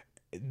there.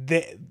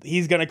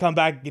 He's going to come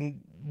back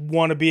and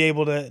want to be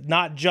able to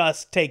not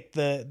just take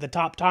the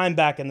top time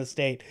back in the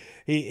state.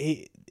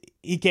 He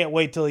can't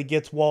wait till he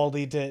gets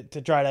Waldy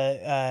to try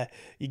to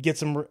get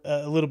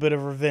a little bit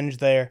of revenge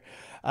there.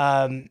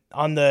 On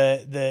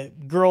the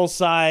girls'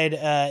 side,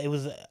 it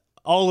was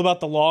all about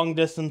the long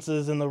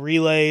distances in the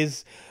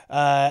relays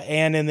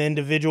and in the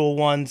individual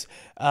ones.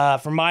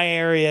 From my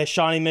area,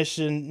 Shawnee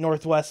Mission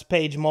Northwest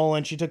Paige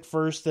Mullen, she took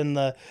first in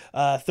the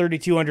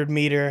 3,200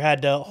 meter,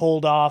 had to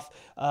hold off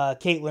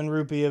Caitlin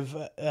Rupee of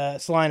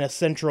Salina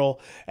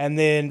Central. And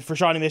then for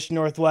Shawnee Mission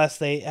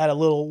Northwest, they had a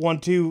little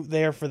 1-2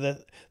 there for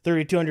the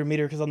 3,200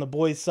 meter, because on the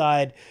boys'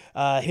 side,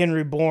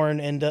 Henry Bourne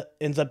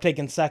ends up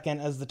taking second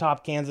as the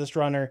top Kansas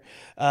runner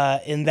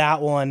in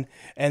that one.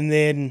 And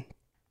then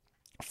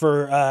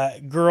for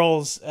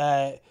girls,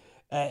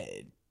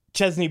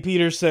 Chesney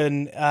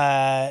Peterson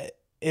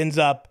ends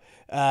up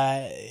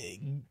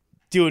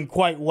doing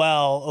quite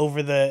well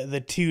over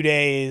the 2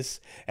 days,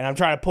 and I'm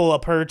trying to pull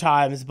up her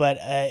times, but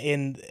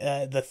in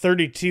the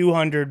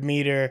 3,200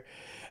 meter,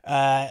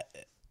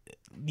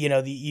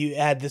 you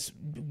had this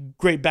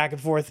great back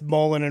and forth,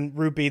 Mullen and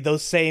Rupi.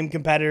 Those same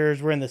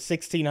competitors were in the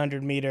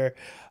 1,600 meter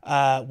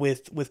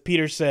with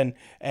Peterson,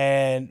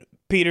 and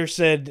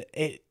Peterson,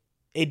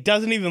 it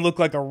doesn't even look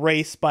like a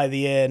race by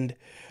the end.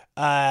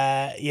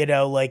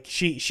 Like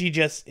she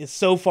just is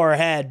so far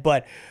ahead,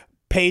 but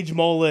Paige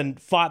Mullen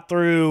fought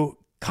through,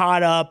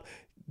 caught up,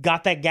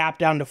 got that gap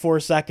down to 4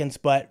 seconds,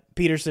 but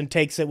Peterson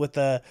takes it with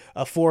a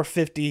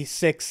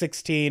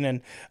 4:56.16,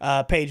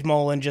 and Paige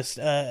Mullen just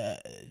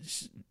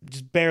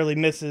barely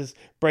misses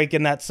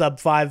breaking that sub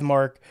 5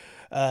 mark.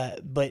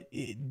 But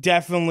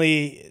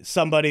definitely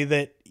somebody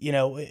that,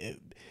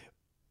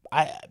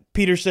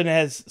 Peterson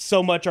has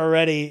so much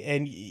already,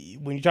 and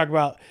when you talk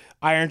about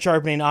iron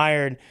sharpening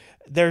iron,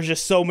 there's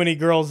just so many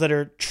girls that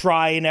are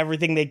trying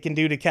everything they can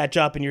do to catch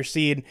up, and you're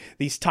seeing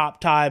these top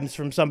times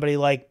from somebody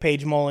like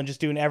Paige Mullen just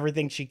doing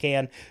everything she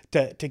can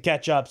to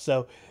catch up.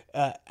 So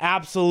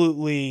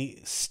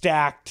absolutely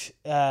stacked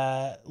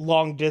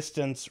long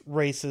distance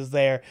races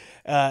there,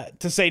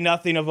 to say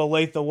nothing of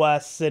Olathe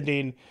West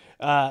sending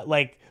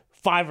like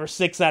 5 or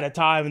 6 at a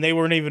time, and they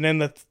weren't even in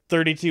the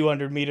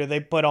 3,200 meter.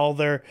 They put all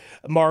their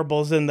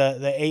marbles in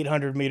the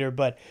 800 meter,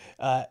 but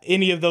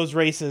any of those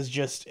races,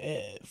 just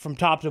from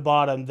top to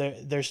bottom,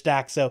 they're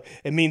stacked. So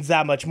it means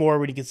that much more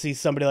when you can see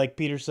somebody like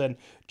Peterson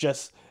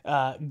just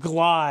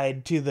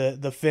glide to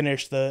the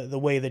finish the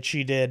way that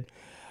she did.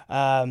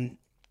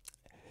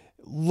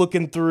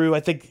 Looking through,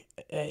 I think,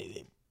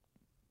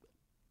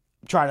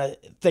 trying to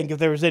think if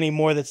there was any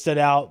more that stood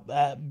out.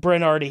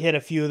 Brent already hit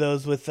a few of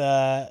those with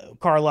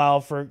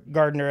Carlisle for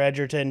Gardner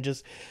Edgerton.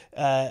 Just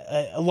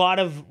a lot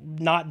of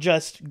not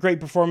just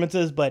great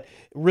performances, but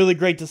really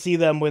great to see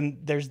them when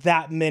there's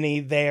that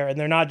many there, and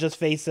they're not just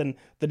facing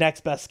the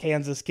next best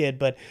Kansas kid,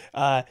 but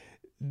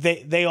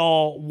they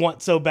all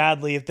want so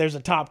badly. If there's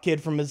a top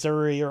kid from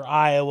Missouri or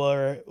Iowa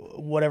or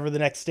whatever the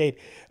next state,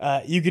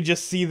 you could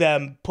just see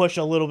them push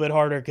a little bit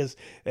harder because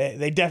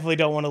they definitely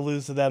don't want to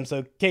lose to them.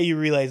 So KU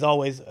Relay is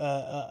always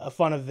a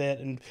fun event,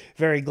 and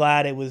very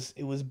glad it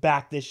was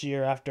back this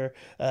year after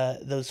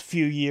those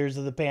few years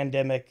of the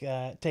pandemic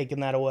taking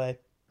that away.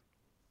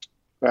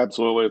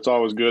 Absolutely. It's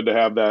always good to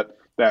have that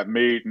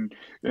meet, and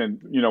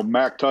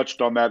Mac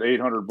touched on that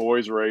 800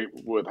 boys rate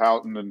with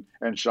Houghton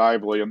and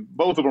Shively, and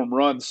both of them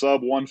run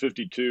sub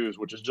 152s,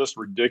 which is just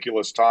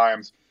ridiculous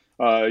times.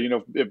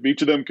 If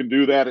each of them can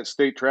do that at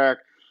state track,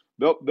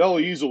 they'll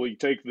easily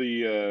take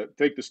the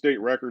state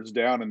records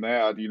down in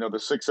that. The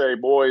 6A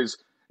boys,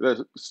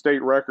 the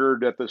state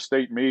record at the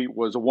state meet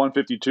was a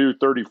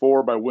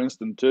 152.34 by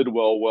Winston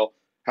Tidwell. Well,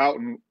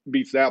 Houghton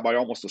beats that by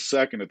almost a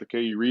second at the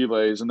KU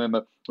Relays, and then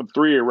the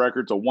 3A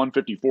record's a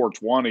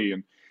 154.20,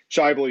 and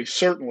Shively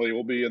certainly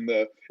will be in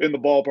the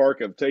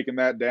ballpark of taking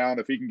that down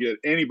if he can get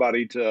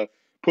anybody to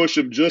push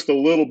him just a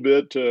little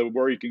bit to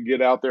where he can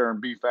get out there and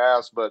be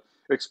fast. But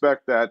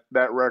expect that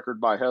record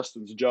by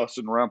Heston's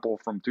Justin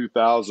Rempel from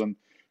 2000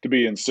 to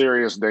be in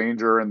serious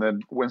danger, and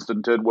then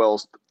Winston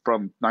Tidwell's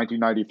from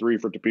 1993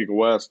 for Topeka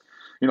West.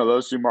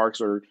 Those two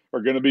marks are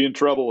going to be in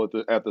trouble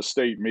at the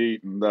state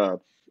meet, and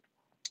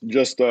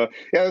that's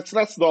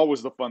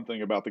always the fun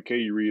thing about the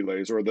KU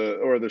Relays or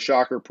the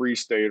Shocker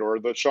Pre-State or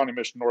the Shawnee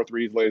Mission North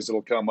Relays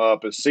that'll come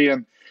up, is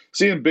seeing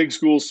big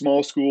schools,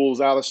 small schools,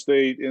 out of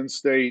state, in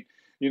state,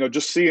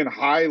 just seeing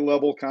high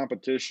level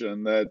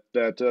competition that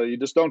you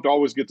just don't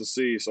always get to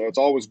see. So it's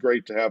always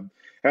great to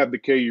have the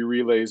KU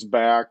Relays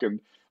back, and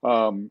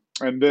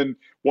then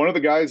one of the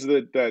guys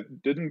that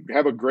didn't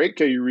have a great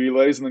KU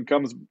Relays and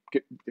then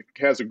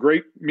has a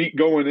great meet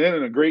going in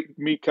and a great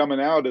meet coming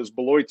out is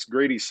Beloit's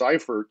Grady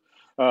Seifert.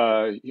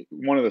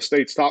 One of the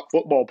state's top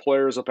football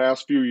players the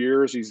past few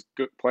years. He's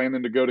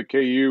planning to go to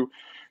KU.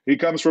 He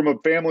comes from a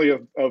family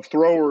of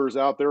throwers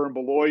out there in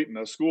Beloit, and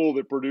a school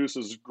that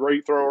produces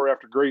great thrower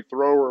after great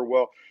thrower.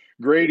 Well,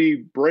 Grady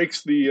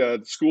breaks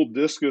the school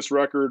discus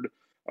record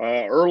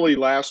early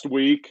last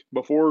week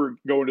before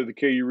going to the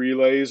KU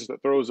Relays.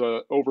 That throws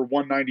over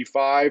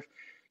 195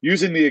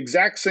 using the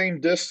exact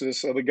same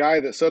discus of the guy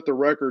that set the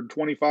record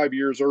 25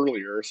 years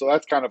earlier. So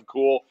that's kind of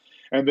cool.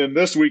 And then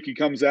this week he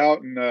comes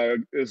out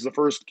and is the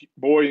first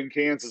boy in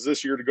Kansas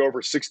this year to go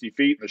over 60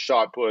 feet in the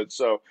shot put.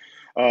 So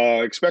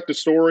expect a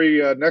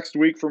story next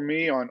week from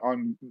me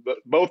on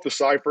both the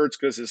Seiferts,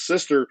 because his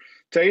sister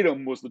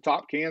Tatum was the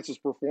top Kansas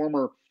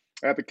performer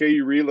at the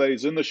KU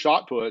Relays in the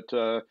shot put.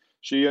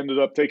 She ended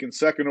up taking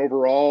second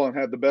overall and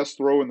had the best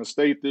throw in the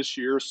state this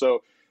year.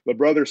 So the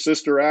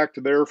brother-sister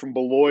act there from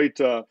Beloit,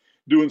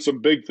 doing some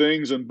big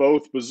things and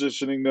both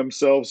positioning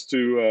themselves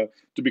to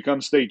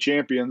become state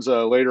champions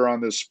later on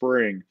this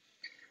spring.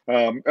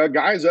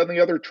 Guys, any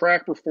other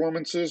track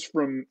performances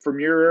from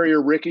your area,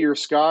 Ricky or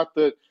Scott,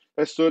 that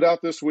stood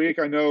out this week?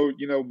 I know,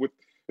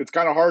 it's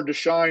kind of hard to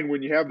shine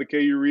when you have the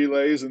KU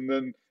Relays, and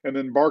then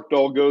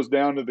Barkdale goes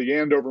down to the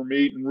Andover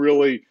meet and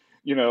really,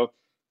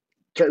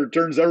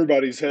 turns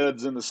everybody's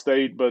heads in the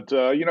state. But,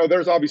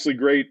 there's obviously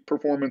great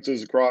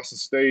performances across the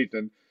state,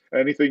 and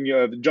Anything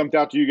that jumped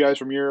out to you guys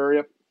from your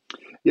area?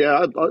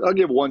 Yeah, I'll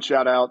give one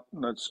shout out.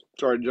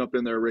 Sorry to jump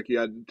in there, Ricky.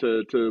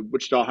 To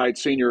Wichita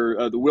Heights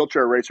Senior, the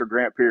wheelchair racer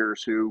Grant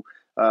Pierce, who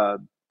uh,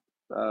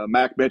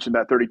 Mac mentioned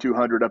that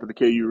 3,200 up at the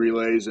KU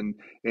relays, and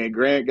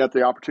Grant got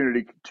the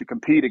opportunity to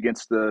compete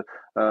against the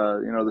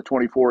the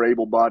 24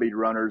 able-bodied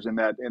runners in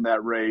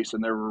that race,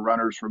 and there were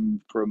runners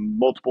from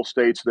multiple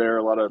states there,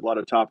 a lot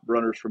of top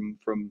runners from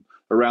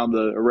around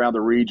the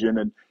region,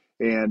 and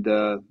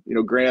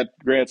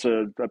Grant's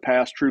a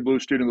past True Blue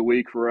Student of the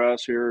Week for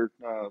us here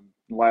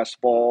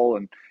last fall,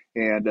 and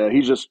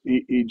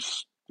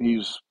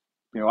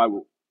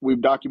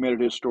we've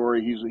documented his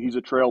story. He's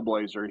a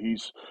trailblazer.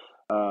 He's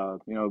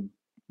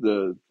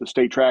the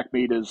state track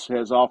meet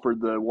has offered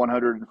the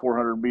 100 and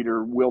 400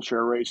 meter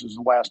wheelchair races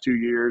the last 2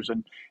 years,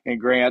 and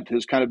Grant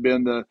has kind of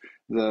been the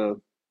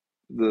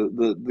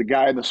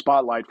guy in the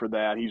spotlight for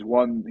that. He's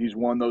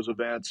won those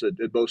events at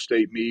both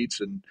state meets,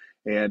 and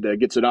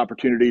gets an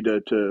opportunity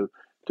to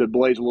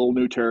blaze a little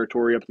new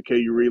territory up the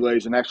KU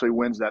relays, and actually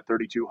wins that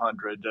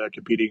 3,200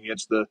 competing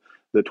against the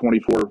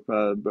 24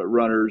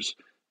 runners.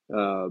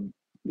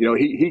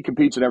 He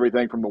competes in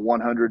everything from the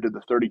 100 to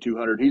the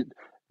 3,200.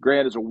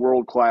 Grant is a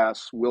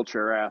world-class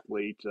wheelchair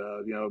athlete.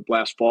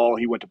 Last fall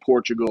he went to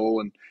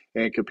Portugal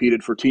and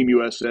competed for Team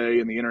USA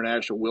in the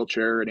International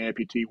Wheelchair and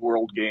Amputee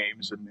World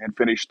Games, and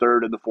finished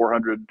third in the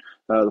 400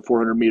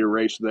 meter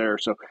race there.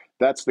 So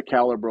that's the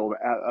caliber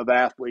of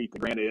athlete that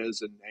Grant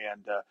is, and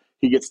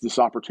he gets this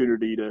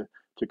opportunity to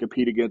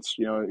compete against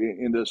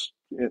in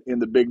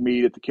the big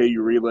meet at the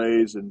KU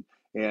relays, and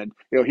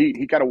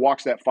he kind of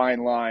walks that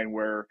fine line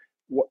where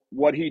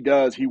what he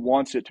does, he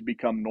wants it to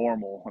become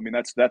normal. I mean,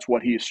 that's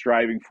what he is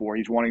striving for.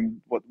 He's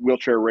wanting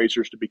wheelchair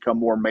racers to become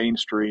more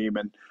mainstream,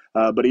 and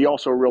but he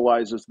also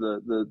realizes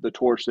the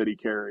torch that he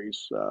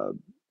carries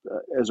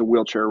as a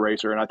wheelchair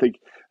racer. And I think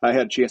I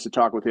had a chance to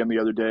talk with him the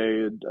other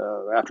day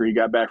after he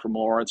got back from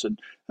Lawrence, and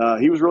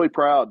he was really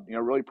proud.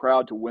 Really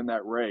proud to win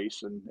that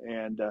race, and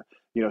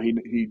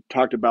he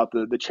talked about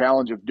the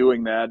challenge of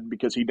doing that,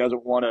 because he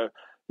doesn't want to.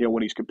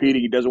 When he's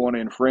competing, he doesn't want to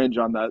infringe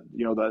on that,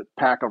 that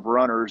pack of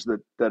runners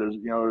that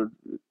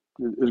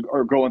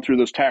are going through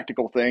those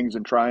tactical things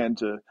and trying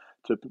to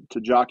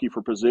jockey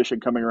for position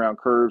coming around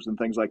curves and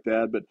things like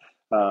that. But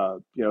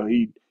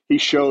he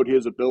showed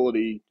his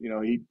ability.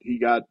 He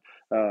got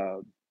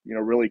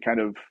really kind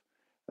of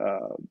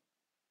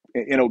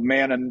in a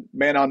man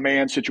on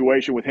man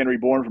situation with Henry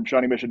Bourne from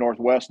Shawnee Mission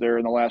Northwest there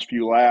in the last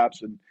few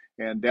laps,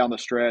 and down the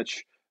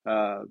stretch,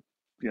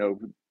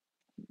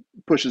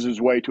 pushes his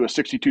way to a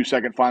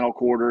 62-second final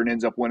quarter and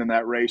ends up winning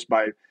that race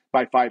by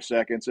 5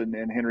 seconds. And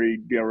Henry,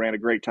 ran a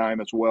great time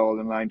as well in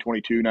the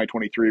 9:22,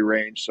 9:23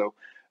 range. So,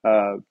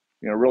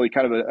 really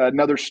kind of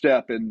another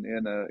step in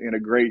a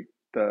great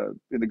in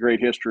the great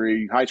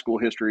history, high school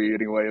history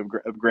anyway,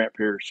 of Grant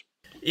Pierce.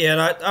 Yeah,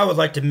 and I would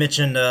like to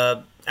mention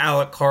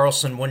Alec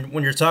Carlson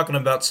when you're talking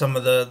about some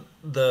of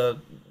the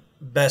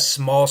best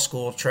small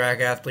school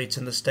track athletes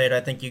in the state. I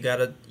think you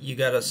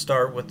gotta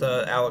start with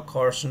Alec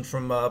Carlson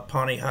from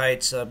Pawnee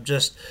Heights.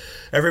 Just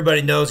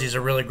everybody knows he's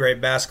a really great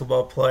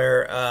basketball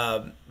player.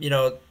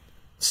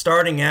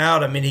 Starting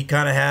out, I mean, he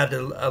kind of had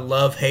a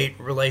love-hate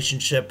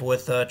relationship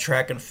with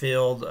track and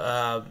field.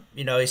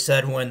 He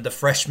said when the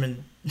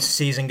freshman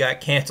season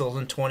got canceled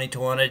in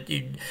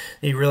 2020,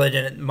 he really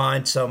didn't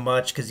mind so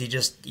much, because he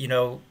just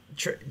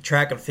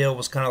track and field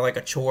was kind of like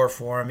a chore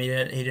for him. He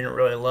didn't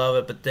really love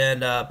it, but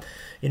then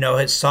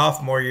his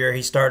sophomore year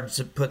he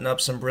started putting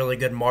up some really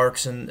good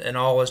marks in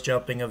all his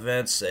jumping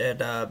events,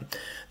 and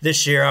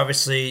this year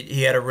obviously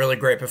he had a really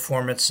great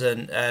performance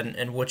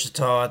in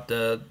Wichita at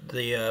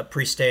the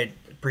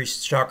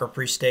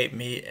pre-state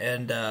meet,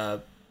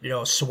 and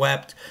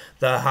swept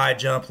the high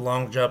jump,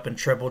 long jump, and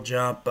triple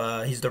jump.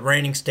 He's the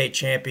reigning state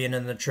champion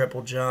in the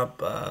triple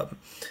jump,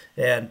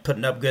 and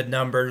putting up good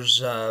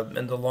numbers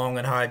in the long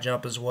and high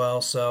jump as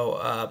well.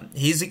 So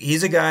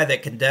he's a guy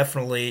that can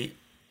definitely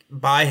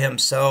by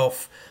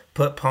himself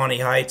put Pawnee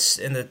Heights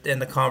in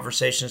the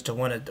conversations to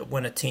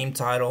win a team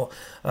title.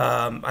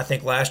 I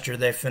think last year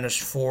they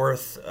finished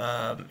fourth,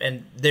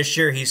 and this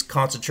year he's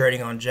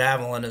concentrating on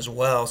javelin as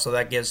well. So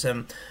that gives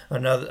him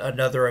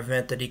another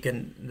event that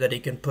he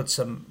can put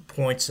some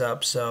points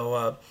up.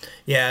 So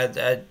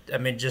I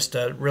mean, just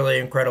a really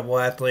incredible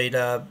athlete.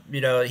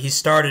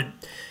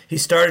 He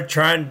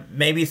started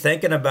maybe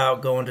thinking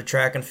about going to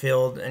track and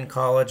field in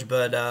college,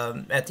 but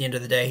at the end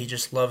of the day, he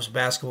just loves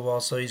basketball,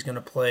 so he's going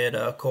to play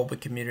at Colby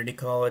Community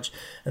College.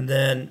 And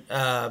then,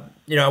 I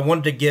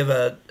wanted to give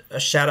a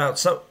shout out.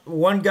 So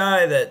one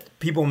guy that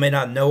people may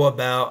not know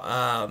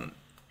about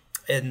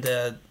in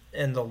the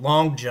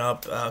long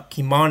jump,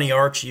 Kimani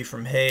Archie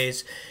from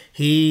Hayes.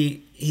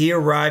 He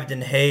arrived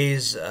in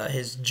Hayes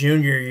his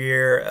junior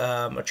year,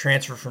 a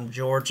transfer from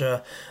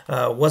Georgia.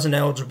 Wasn't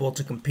eligible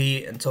to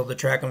compete until the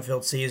track and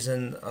field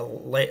season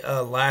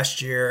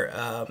last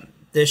year.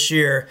 This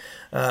year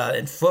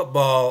in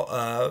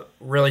football,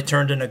 really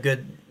turned in a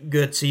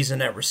good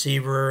season at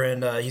receiver,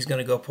 and he's going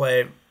to go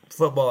play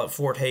football at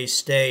Fort Hays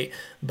State.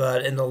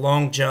 But in the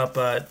long jump,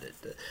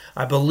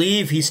 I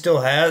believe he's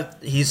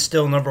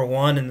still number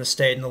one in the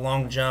state in the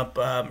long jump.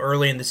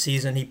 Early in the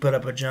season, he put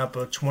up a jump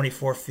of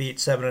 24 feet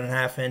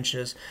 7.5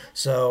 inches.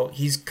 So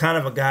he's kind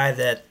of a guy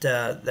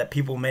that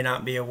people may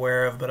not be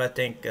aware of, but I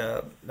think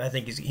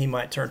he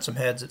might turn some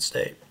heads at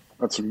state.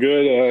 That's some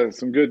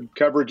good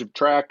coverage of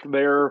track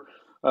there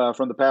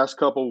from the past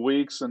couple of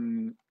weeks,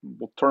 and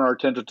we'll turn our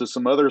attention to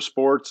some other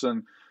sports.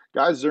 And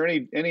guys, is there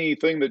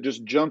anything that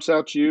just jumps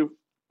at you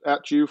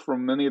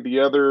from any of the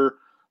other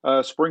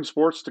spring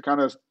sports to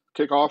kind of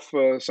kick off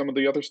some of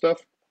the other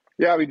stuff?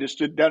 Yeah, I mean, just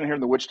down here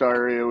in the Wichita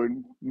area,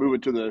 and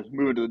moving to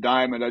the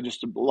Diamond, a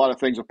lot of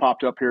things have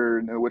popped up here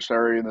in the Wichita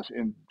area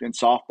in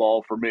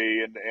softball for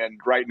me, and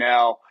right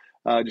now,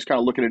 just kind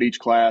of looking at each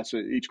class.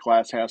 Each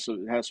class has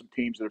some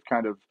teams that have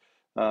kind of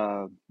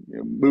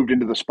moved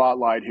into the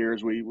spotlight here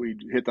as we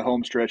hit the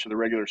home stretch of the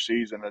regular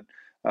season. And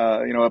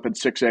up in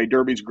 6A,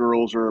 Derby's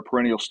girls are a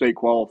perennial state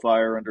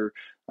qualifier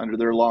under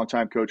their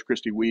longtime coach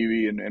Christy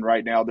Weavy, and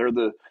right now they're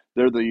the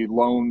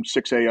lone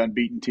 6A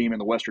unbeaten team in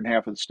the western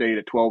half of the state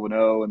at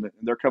 12-0, and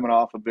they're coming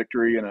off a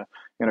victory in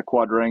a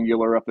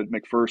quadrangular up at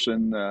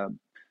McPherson.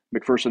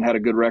 McPherson had a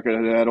good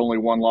record; it had only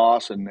one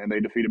loss, and they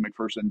defeated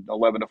McPherson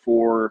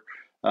 11-4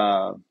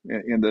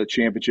 in the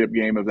championship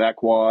game of that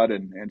quad,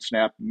 and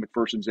snapped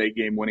McPherson's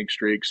 8-game winning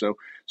streak. So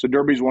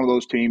Derby's one of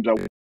those teams I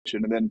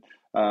mentioned, and then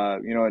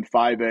in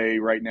 5A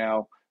right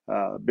now.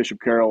 Bishop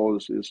Carroll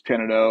is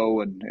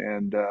 10-0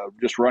 and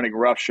just running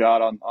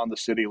roughshod on the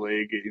City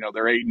League.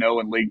 They're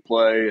 8-0 in league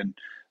play, and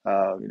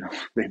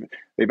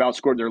they've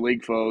outscored their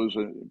league foes,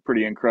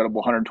 pretty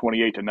incredible,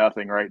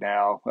 128-0 right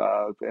now.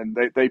 And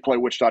they play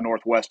Wichita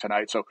Northwest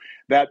tonight, so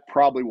that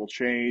probably will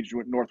change.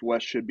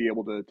 Northwest should be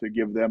able to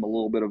give them a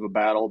little bit of a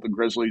battle. The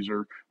Grizzlies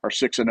are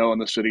 6-0 in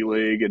the City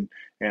League,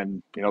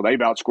 and they've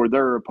outscored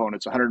their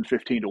opponents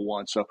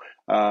 115-1. So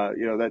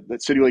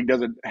that City League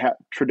doesn't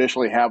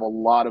traditionally have a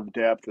lot of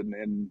depth,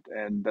 and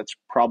that's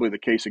probably the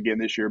case again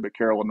this year. But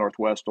Carroll and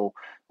Northwest will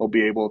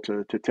be able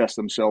to test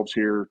themselves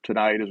here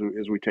tonight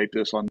as we tape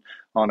this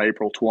on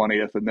April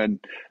 20th. And then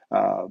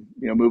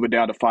moving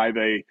down to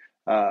 5A,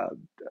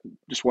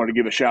 just wanted to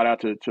give a shout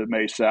out to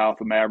May South.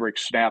 The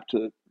Mavericks snapped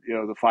to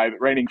the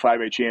reigning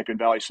 5A champion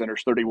Valley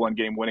Center's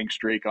 31-game winning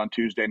streak on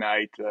Tuesday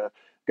night.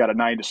 Got a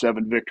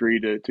 9-7 victory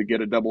to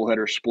get a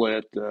doubleheader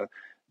split.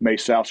 May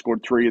South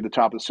scored 3 at the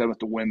top of the 7th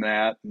to win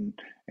that,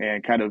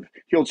 and kind of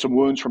healed some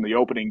wounds from the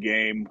opening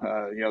game.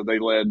 They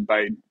led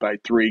by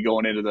 3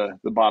 going into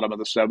the bottom of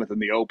the 7th in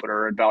the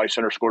opener, and Valley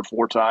Center scored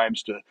 4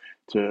 times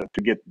to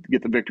get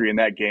the victory in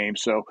that game.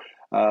 So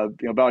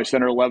Valley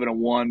Center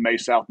 11-1, May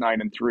South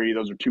 9-3.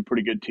 Those are 2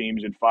 pretty good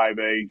teams in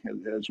 5A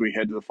as we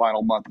head to the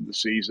final month of the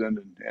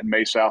season, and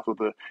May South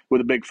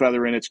with a big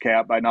feather in its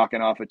cap by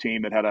knocking off a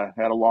team that had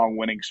a long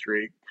winning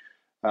streak.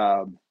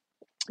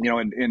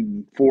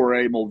 In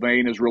 4A,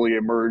 Mulvane has really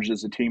emerged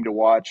as a team to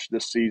watch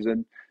this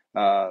season.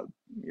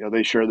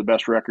 They share the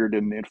best record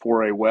in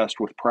 4A West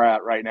with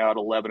Pratt right now at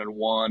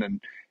 11-1,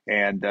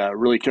 and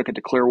really took it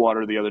to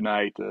Clearwater the other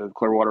night.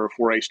 Clearwater, a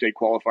 4A state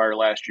qualifier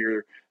last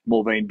year.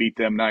 Mulvane beat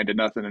them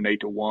 9-0 and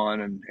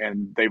 8-1,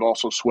 and they've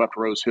also swept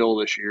Rose Hill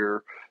this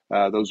year.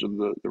 Those are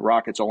the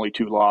Rockets' only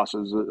 2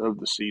 losses of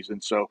the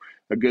season. So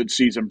a good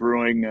season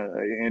brewing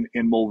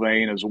in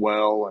Mulvane as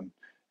well,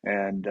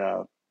 and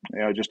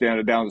just down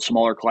to the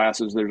smaller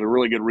classes, there's a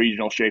really good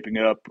regional shaping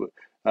up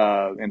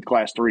in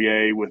Class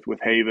 3A with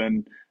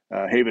Haven.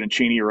 Haven and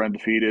Cheney are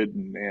undefeated,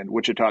 and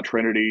Wichita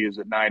Trinity is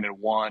at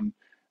 9-1,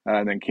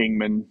 and then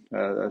Kingman,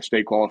 a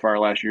state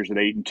qualifier last year, is at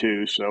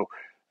 8-2. So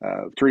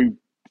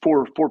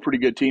 4 pretty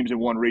good teams in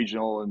one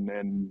regional, and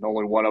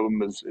only one of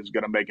them is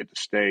going to make it to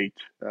state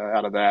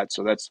out of that.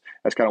 So that's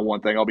kind of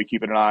one thing I'll be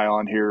keeping an eye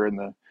on here in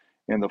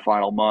the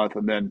final month,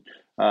 and then.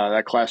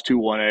 That Class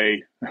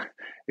 2-1A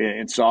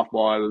in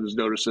softball, I was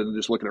noticing,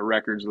 just looking at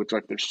records, it looks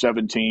like there's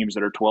 7 teams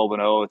that are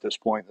 12-0 at this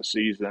point in the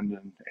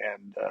season,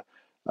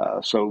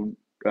 so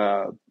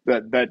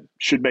that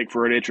should make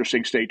for an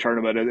interesting state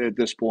tournament at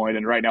this point.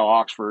 And right now,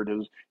 Oxford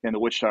is in the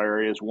Wichita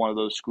area is one of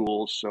those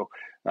schools, so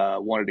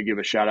wanted to give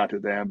a shout out to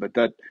them. But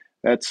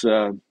that's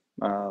just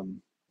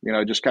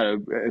kind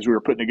of as we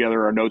were putting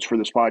together our notes for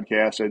this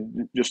podcast, I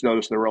just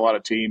noticed there were a lot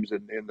of teams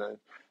in the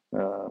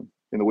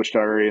Wichita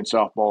area in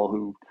softball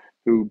who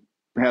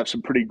have some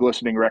pretty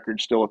glistening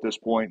records still at this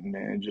point,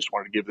 and just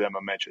wanted to give them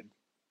a mention.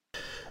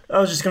 I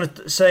was just going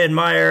to say in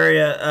my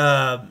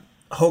area,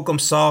 Holcomb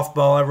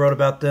softball, I wrote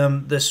about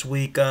them this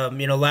week.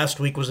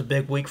 Last week was a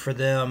big week for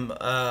them.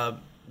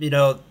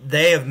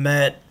 They have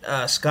met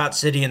Scott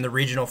City in the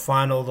regional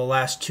final the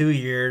last 2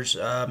 years.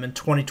 In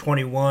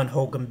 2021,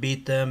 Holcomb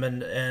beat them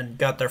and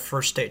got their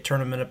first state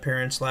tournament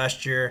appearance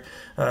last year.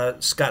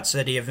 Scott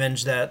City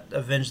avenged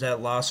that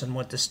loss and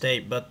went to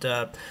state. But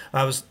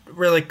I was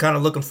really kind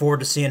of looking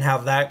forward to seeing how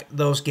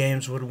those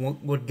games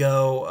would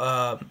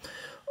go.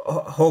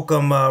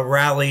 Holcomb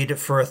rallied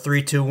for a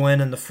 3-2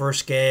 win in the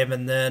first game,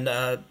 and then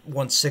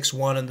won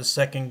 6-1 in the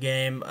second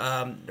game.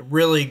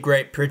 Really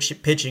great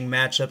pitching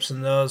matchups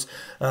in those.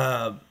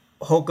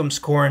 Holcomb's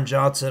Corin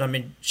Johnson, I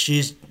mean,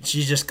 she's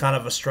just kind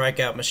of a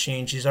strikeout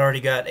machine. She's already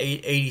got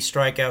 80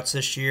 strikeouts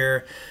this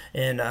year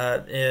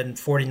in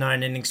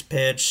 49 innings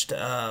pitched,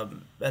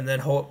 and then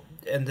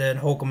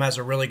Holcomb has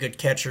a really good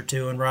catcher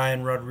too, and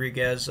Ryan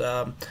Rodriguez.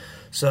 I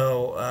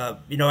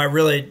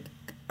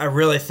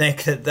really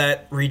think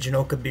that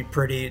regional could be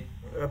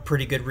a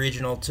pretty good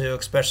regional too,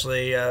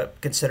 especially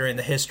considering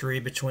the history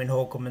between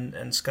Holcomb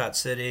and Scott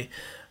City.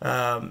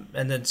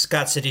 And then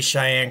Scott City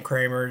Cheyenne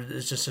Kramer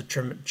is just a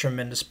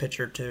tremendous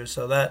pitcher too.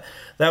 So that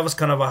was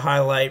kind of a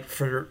highlight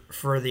for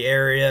the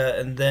area.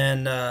 And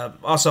then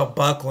also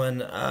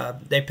Buckland,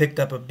 they picked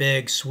up a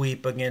big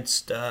sweep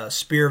against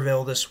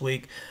Spearville this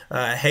week.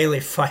 Haley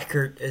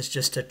Fikert is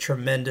just a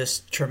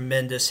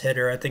tremendous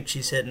hitter. I think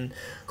she's hitting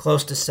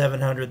close to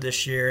 700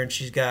 this year, and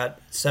she's got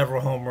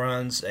several home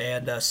runs.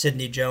 And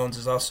Sydney Jones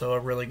is also a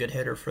really good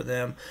hitter for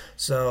them.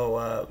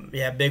 So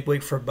big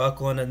week for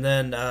Buckland. And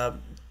then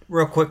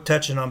real quick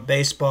touching on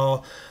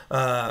baseball,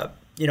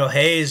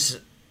 Hayes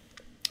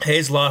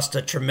lost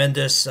a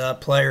tremendous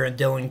player in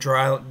Dylan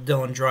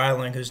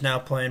Dreiling, who's now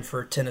playing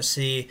for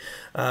Tennessee.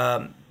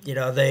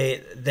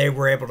 They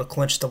were able to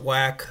clinch the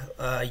WAC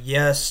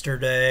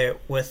yesterday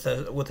with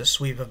a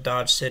sweep of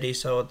Dodge City,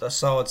 so a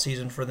solid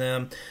season for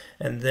them.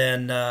 And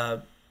then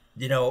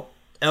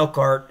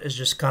Elkhart is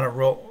just kind of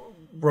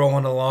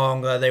rolling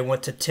along. They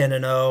went to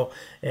 10-0,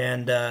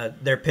 and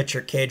their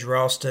pitcher Cage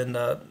Ralston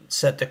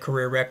set the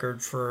career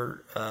record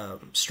for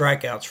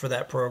strikeouts for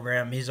that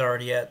program. He's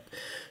already at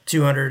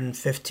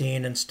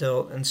 215 and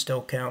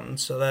still counting.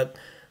 So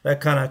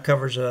that kind of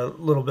covers a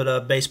little bit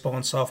of baseball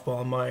and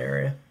softball in my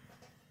area.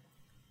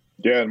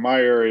 Yeah, in my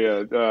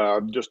area,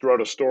 just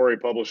wrote a story,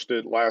 published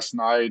it last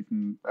night,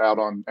 and out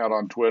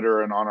on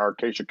Twitter and on our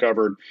KSHSAA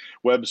Covered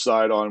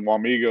website on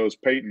Wamego's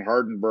Peyton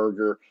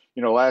Hardenberger.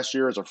 Last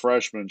year as a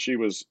freshman, she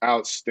was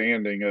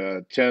outstanding.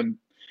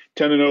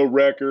 10-0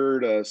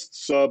 record, a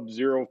sub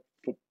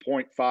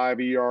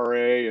 0.5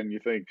 ERA, and you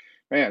think,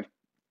 man,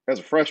 as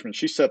a freshman,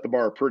 she set the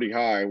bar pretty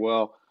high.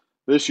 Well,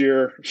 this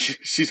year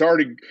she's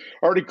already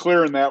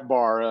clearing that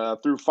bar.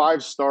 Through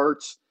 5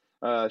 starts,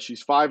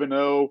 she's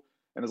 5-0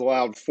 and has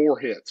allowed 4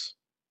 hits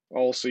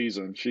all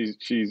season.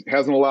 She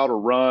hasn't allowed a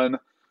run.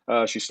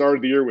 She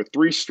started the year with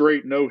 3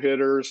 straight no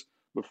hitters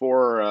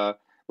before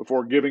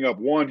giving up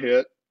 1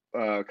 hit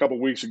a couple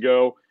weeks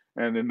ago,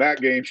 and in that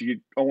game she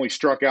only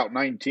struck out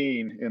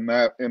 19 in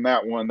that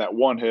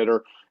one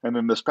hitter. And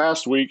then this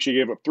past week she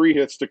gave up 3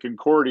 hits to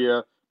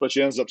Concordia, but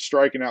she ends up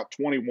striking out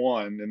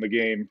 21 in the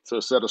game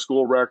to set a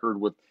school record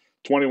with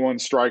 21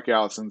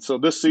 strikeouts. And so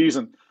this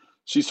season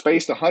she's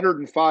faced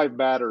 105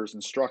 batters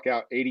and struck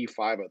out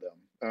 85 of them.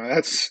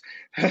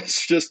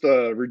 That's just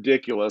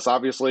ridiculous.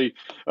 Obviously,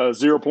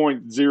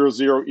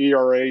 0.00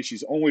 ERA.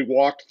 She's only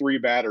walked 3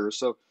 batters,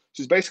 so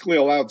she's basically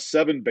allowed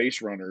 7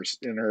 base runners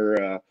in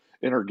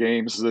her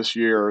games this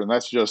year, and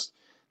that's just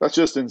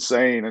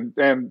insane.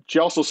 And she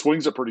also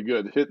swings it pretty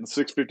good, hitting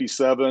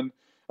 657.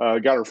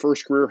 Got her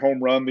first career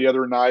home run the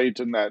other night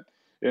in that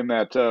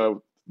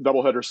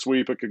doubleheader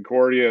sweep at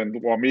Concordia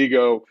and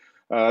Wamego.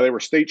 They were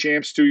state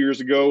champs 2 years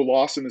ago,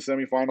 lost in the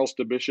semifinals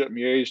to Bishop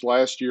Miege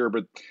last year,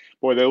 but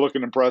boy, they're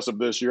looking impressive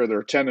this year.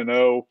 They're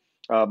 10-0.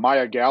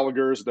 Maya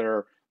Gallagher's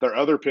their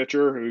other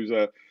pitcher, who's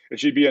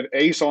she'd be an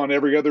ace on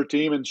every other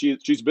team, and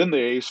she's been the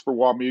ace for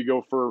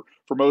Wamego for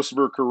most of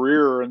her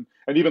career, and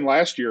even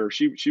last year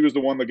she was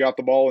the one that got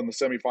the ball in the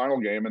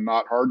semifinal game, and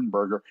not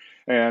Hardenberger.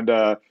 And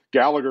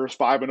Gallagher's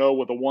 5-0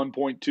 with a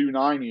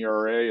 1.29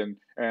 ERA,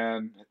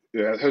 and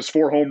has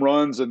 4 home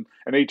runs and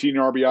 18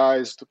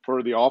 RBIs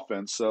for the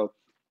offense. So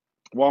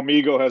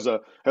Wamego has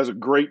a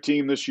great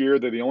team this year.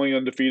 They're the only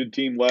undefeated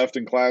team left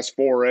in Class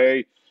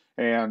 4A,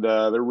 and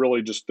they're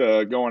really just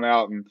going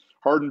out. And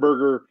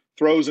Hardenberger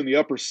throws in the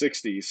upper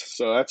 60s,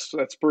 so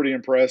that's pretty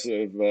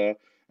impressive.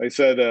 They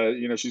said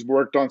she's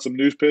worked on some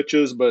new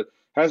pitches, but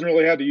hasn't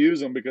really had to use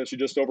them because she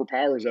just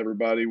overpowers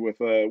everybody with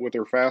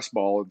her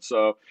fastball. And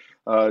so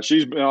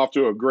she's been off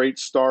to a great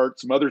start.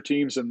 Some other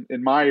teams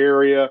in my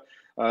area.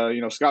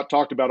 Scott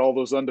talked about all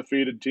those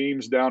undefeated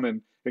teams down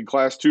in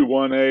Class 2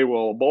 1A.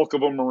 Well, a bulk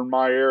of them are in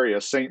my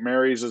area. St.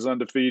 Mary's is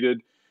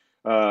undefeated.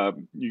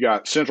 You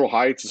got Central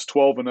Heights is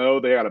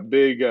 12-0. They had a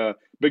big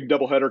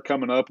doubleheader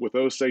coming up with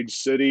Osage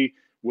City,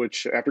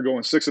 which after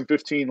going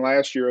 6-15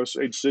 last year,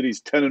 Osage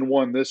City's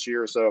 10-1 this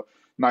year. So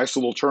nice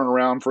little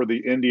turnaround for the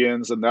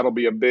Indians, and that'll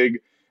be a big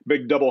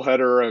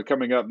doubleheader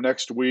coming up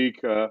next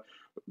week.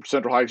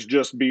 Central Heights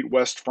just beat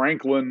West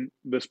Franklin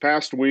this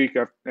past week,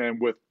 and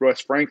with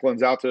West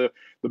Franklin's out to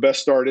the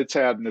best start it's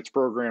had in its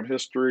program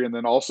history. And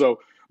then also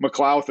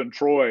McLouth and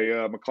Troy.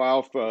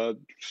 McLouth,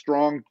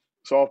 strong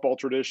softball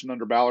tradition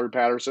under Ballard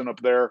Patterson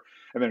up there.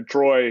 And then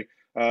Troy,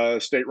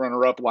 state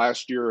runner-up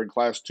last year in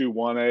Class 2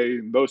 1A.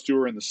 And those two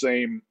are in the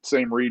same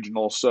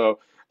regional. So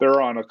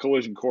they're on a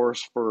collision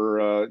course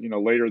for,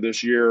 later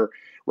this year.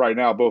 Right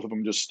now, both of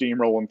them just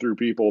steamrolling through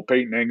people.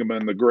 Peyton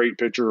Engelman, the great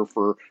pitcher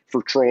for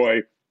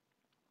Troy,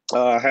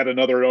 had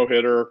another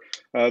no-hitter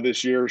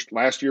this year.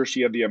 Last year,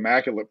 she had the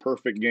immaculate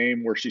perfect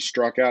game where she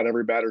struck out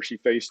every batter she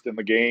faced in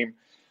the game.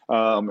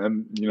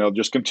 And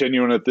just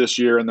continuing it this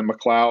year. And then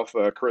McLeod,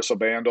 Carissa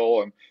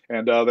Bandel,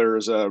 and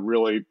others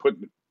really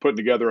putting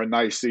together a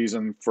nice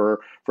season for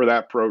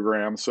that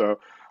program. So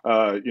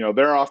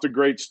they're off to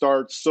great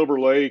starts. Silver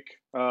Lake,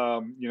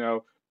 kind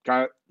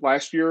of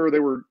last year they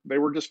were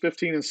just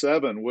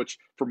 15-7, which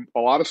for a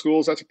lot of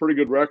schools that's a pretty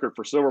good record.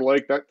 For Silver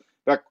Lake,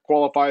 that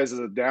qualifies as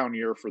a down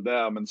year for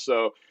them. And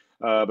so,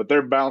 but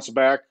they're bounced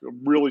back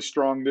really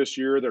strong this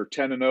year. They're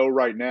 10-0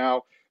 right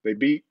now. They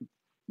beat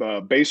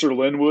Baser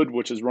Linwood,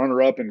 which is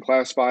runner-up in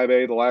Class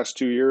 5A the last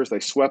 2 years. They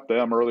swept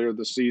them earlier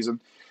this season.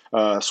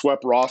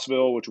 Swept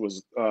Rossville, which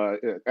was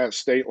at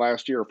state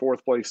last year, a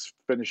fourth place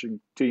finishing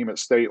team at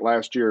state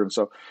last year. And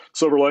so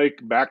Silver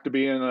Lake back to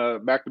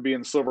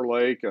being Silver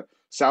Lake.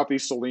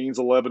 Southeast Saline's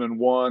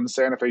 11-1.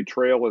 Santa Fe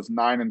Trail is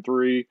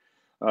 9-3.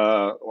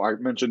 I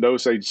mentioned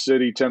Osage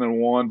City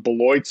 10-1.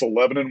 Beloit's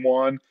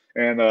 11-1,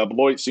 and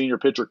Beloit senior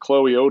pitcher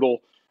Chloe Odell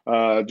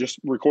just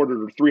recorded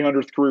her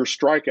 300th career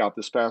strikeout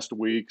this past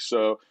week.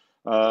 So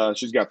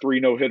she's got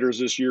 3 no-hitters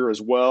this year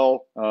as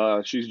well.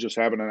 She's just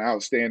having an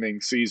outstanding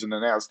season,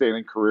 an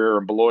outstanding career,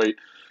 and Beloit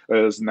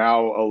is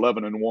now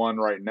 11-1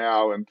 right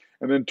now. And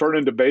then turn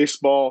into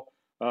baseball.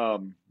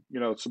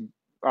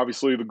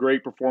 Obviously the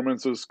great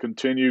performances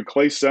continue.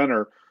 Clay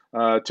Center,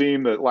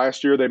 team that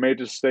last year they made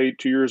to state.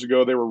 2 years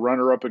ago they were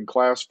runner-up in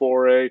Class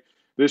 4A.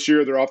 This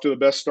year they're off to the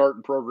best start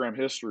in program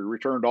history.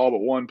 Returned all but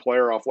one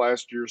player off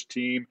last year's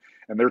team,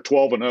 and they're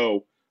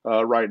 12-0.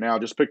 Right now.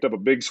 Just picked up a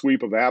big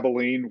sweep of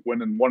Abilene,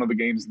 winning one of the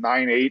games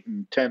 9-8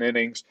 in 10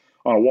 innings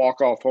on a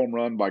walk-off home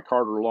run by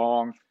Carter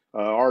Long.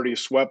 Already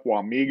swept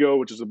Wamego,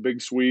 which is a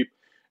big sweep,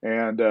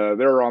 and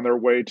they're on their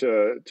way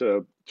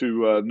to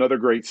another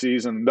great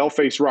season. They'll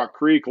face Rock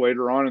Creek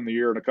later on in the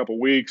year in a couple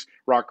weeks.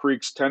 Rock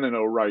Creek's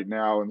 10-0 right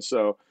now, and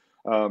so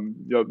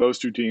those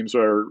two teams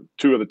are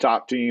two of the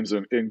top teams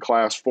in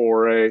Class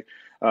 4A.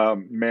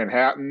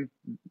 Manhattan,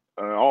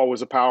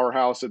 always a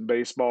powerhouse in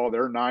baseball.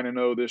 They're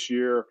 9-0 this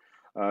year.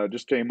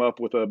 Just came up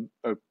with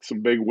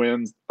some big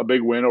wins, a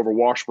big win over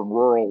Washburn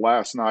Rural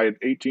last night,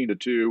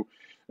 18-2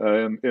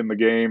 in the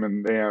game,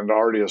 and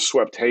already has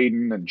swept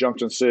Hayden and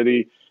Junction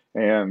City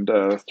and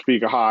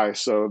Topeka High.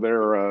 So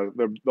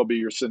they'll be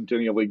your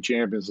Centennial League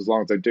champions as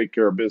long as they take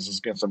care of business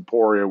against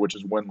Emporia, which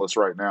is winless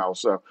right now.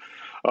 So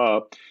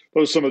those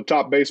are some of the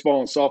top baseball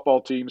and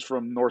softball teams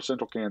from North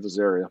Central Kansas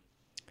area.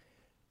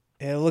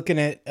 Yeah, looking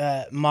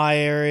at my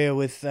area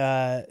with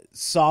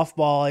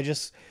softball, I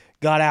just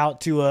got out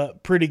to a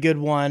pretty good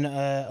one,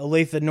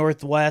 Olathe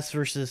Northwest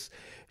versus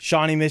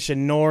Shawnee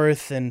Mission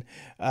North, and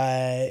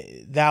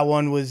that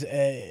one was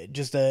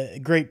just a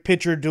great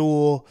pitcher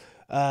duel.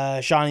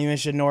 Shawnee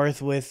Mission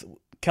North with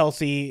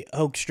Kelsey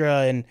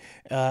Hoekstra, and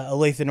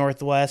Olathe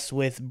Northwest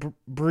with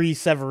Bree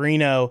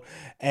Severino,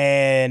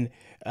 and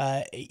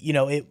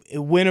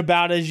it went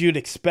about as you'd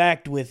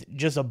expect with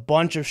just a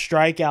bunch of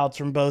strikeouts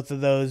from both of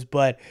those,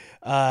 but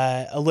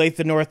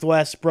Olathe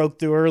Northwest broke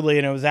through early,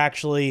 and it was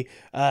actually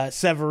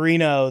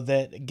Severino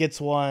that gets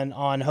one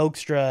on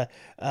Hoekstra,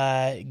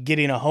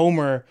 getting a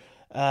homer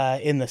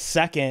in the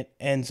second,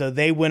 and so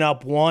they went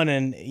up one,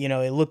 and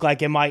it looked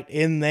like it might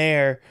end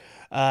there.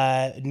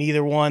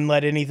 Neither one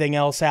let anything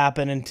else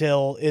happen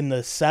until in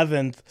the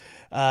seventh.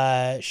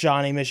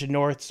 Shawnee Mission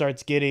North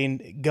starts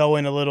getting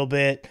going a little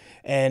bit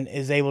and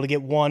is able to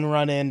get one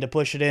run in to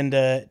push it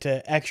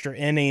into extra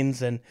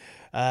innings, and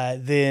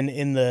then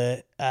in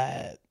the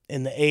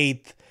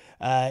eighth,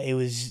 it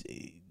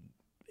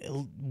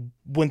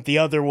went the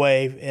other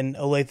way, and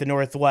Olathe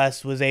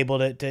Northwest was able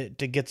to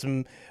get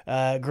some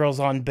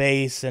girls on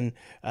base, and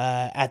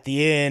at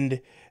the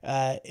end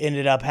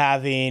ended up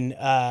having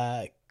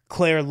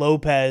Claire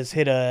Lopez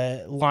hit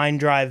a line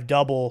drive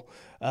double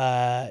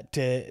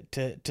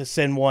to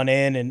send one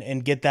in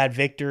and get that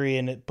victory,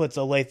 and it puts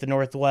Olathe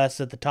Northwest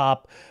at the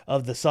top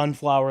of the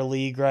Sunflower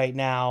League right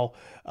now,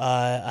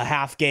 a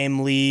half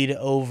game lead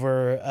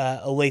over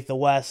Olathe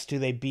West, who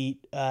they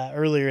beat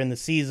earlier in the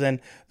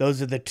season.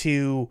 Those are the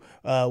two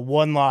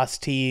one-loss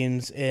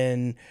teams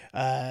in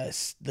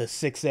the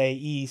 6A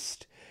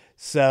East.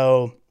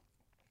 So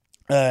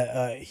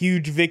a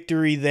huge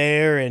victory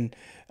there, and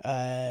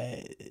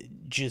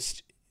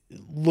just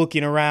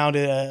looking around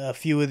at a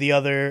few of the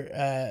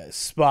other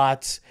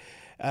spots,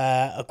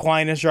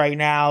 Aquinas right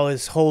now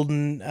is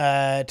holding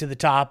to the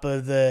top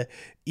of the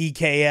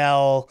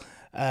EKL.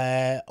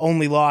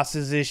 Only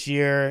losses this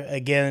year,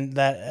 again,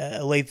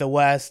 that Olathe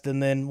West,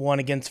 and then one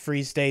against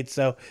Free State,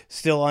 so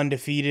still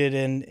undefeated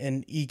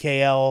in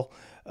EKL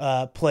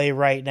play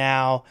right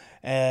now.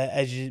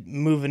 As you're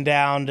moving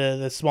down to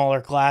the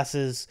smaller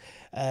classes,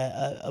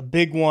 a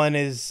big one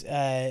is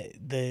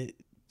the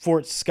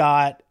Fort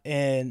Scott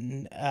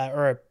and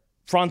or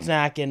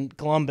Frontenac and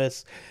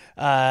Columbus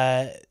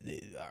are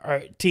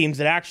teams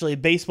that actually,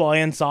 baseball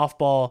and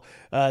softball,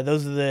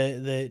 those are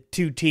the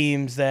two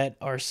teams that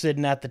are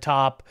sitting at the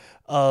top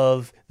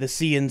of the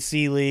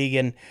CNC League,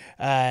 and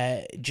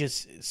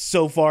just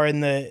so far in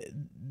the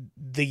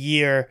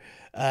year,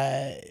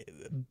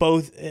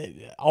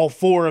 all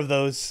four of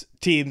those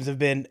teams have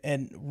been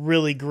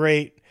really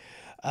great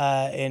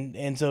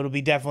and so it'll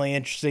be definitely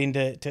interesting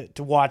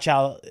to watch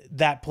how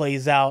that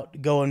plays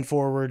out going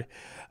forward.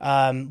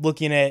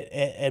 Looking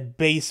at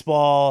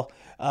baseball,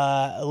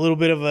 a little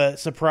bit of a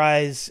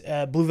surprise.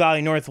 Blue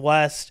Valley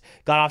Northwest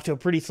got off to a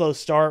pretty slow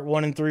start,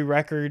 1-3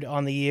 record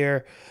on the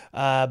year,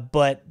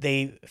 but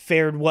they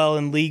fared well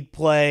in league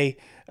play,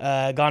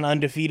 gone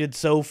undefeated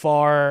so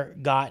far,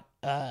 got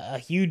a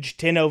huge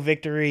 10-0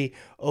 victory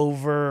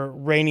over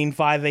reigning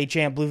 5A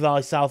champ Blue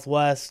Valley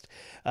Southwest,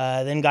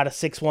 then got a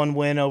 6-1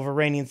 win over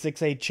reigning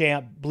 6A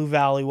champ Blue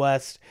Valley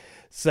West.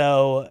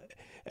 So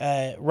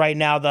right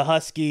now the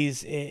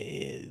Huskies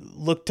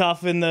look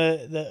tough in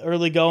the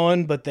early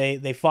going, but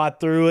they fought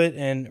through it,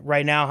 and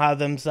right now have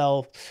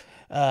themselves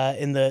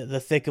in the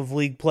thick of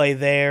league play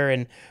there.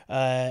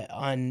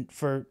 And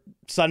for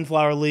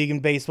Sunflower League in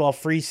baseball,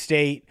 Free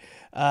State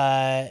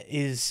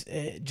is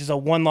just a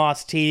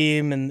one-loss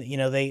team, and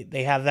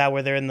they have that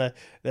where they're in the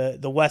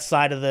west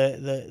side of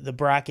the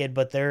bracket,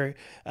 but they're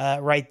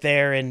right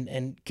there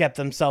and kept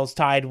themselves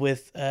tied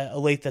with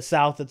Olathe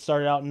South that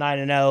started out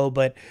 9-0,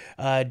 but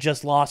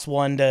just lost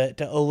one to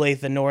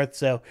Olathe North.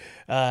 So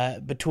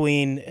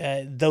between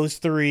those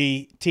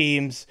three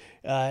teams,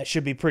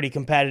 should be pretty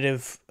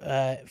competitive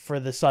for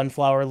the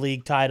Sunflower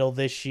League title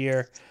this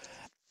year.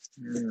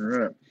 All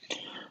right.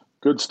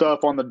 Good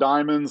stuff on the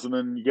diamonds, and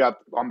then you got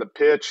on the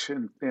pitch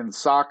in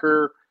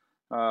soccer.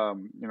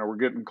 We're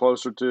getting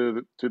closer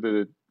to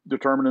the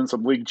determining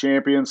some league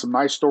champions. Some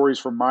nice stories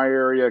from my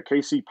area.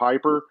 KC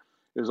Piper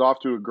is off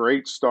to a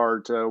great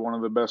start. One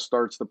of the best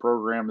starts the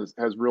program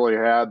has really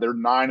had. They're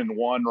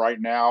 9-1 right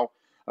now.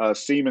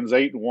 Siemens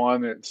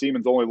 8-1.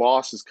 Siemens' only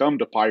loss has come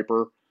to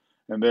Piper.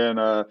 And then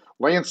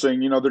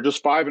Lansing, they're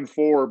just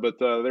 5-4, but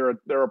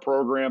they're a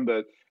program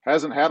that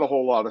hasn't had a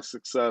whole lot of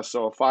success.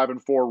 So a 5-4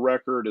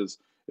 record is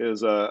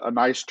a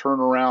nice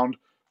turnaround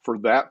for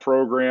that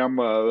program.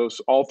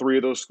 All three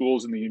of those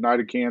schools in the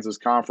United Kansas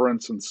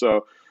Conference, and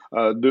so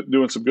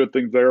doing some good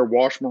things there.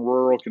 Washburn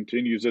Rural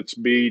continues its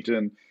beat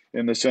in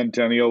the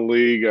Centennial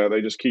League.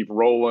 They just keep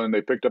rolling.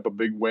 They picked up a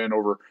big win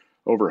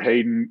over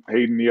Hayden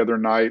the other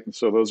night, and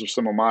so those are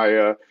some of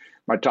my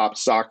top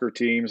soccer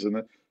teams. And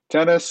the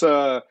tennis,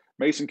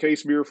 Mason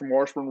Casebeer from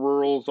Washburn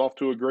Rural is off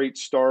to a great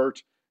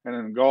start, and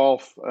in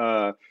golf,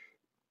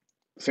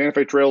 Santa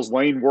Fe Trail's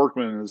Lane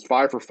Workman is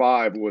 5 for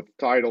 5 with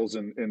titles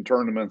in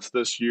tournaments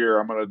this year.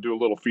 I'm going to do a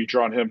little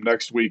feature on him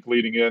next week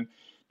leading in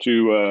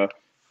to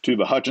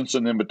the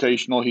Hutchinson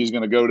Invitational. He's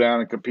going to go down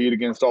and compete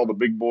against all the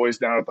big boys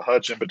down at the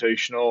Hutch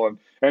Invitational,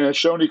 and it's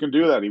shown he can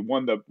do that. He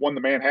won the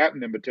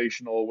Manhattan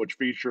Invitational, which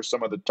features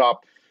some of the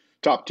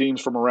top teams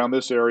from around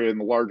this area in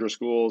the larger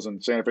schools,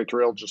 and Santa Fe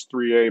Trail just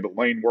 3A, but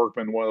Lane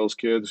Workman, one of those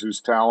kids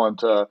whose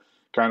talent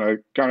kind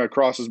of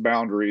crosses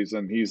boundaries,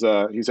 and he's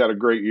had a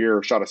great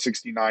year. Shot a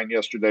 69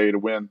 yesterday to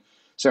win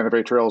Santa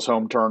Fe Trail's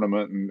home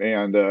tournament,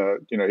 and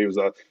he was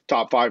a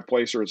top 5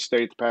 placer at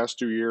state the past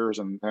 2 years,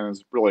 and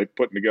is really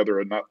putting together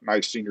a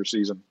nice senior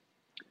season.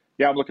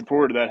 Yeah, I'm looking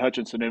forward to that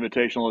Hutchinson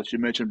Invitational that you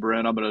mentioned,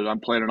 Brent. I'm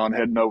planning on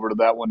heading over to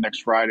that one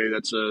next Friday.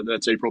 That's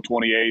April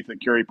 28th at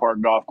Cary Park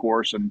Golf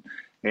Course,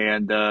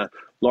 and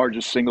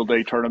largest single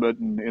day tournament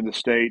in the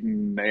state,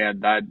 and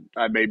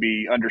I may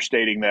be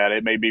understating that.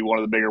 It may be one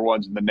of the bigger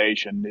ones in the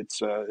nation.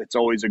 It's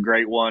always a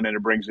great one, and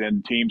it brings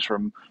in teams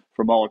from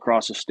all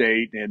across the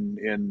state,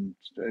 and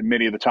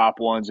many of the top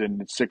ones in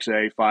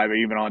 6A, 5A,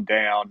 even on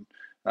down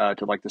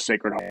to like the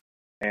Sacred Heart.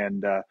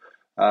 And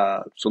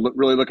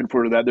really looking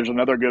forward to that. There's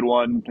another good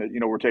one.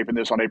 We're taping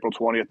this on April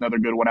 20th. Another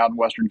good one out in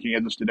Western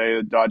Kansas today,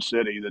 the Dodge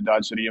City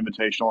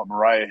Invitational at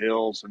Mariah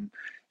Hills, and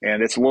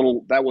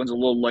that one's a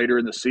little later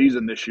in the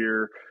season this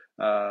year.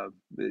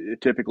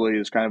 It typically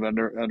is kind of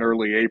an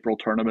early April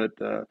tournament,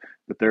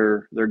 but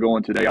they're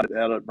going today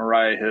out at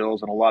Mariah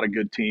Hills, and a lot of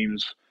good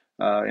teams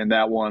in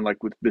that one,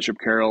 like with Bishop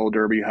Carroll,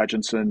 Derby,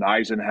 Hutchinson,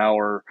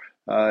 Eisenhower,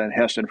 and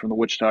Heston from the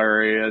Wichita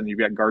area, and you've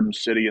got Garden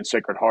City and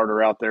Sacred Heart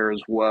are out there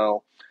as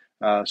well.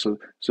 So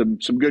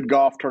some good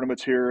golf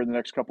tournaments here in the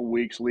next couple of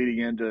weeks leading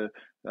into,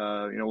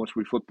 once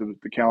we flip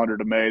the calendar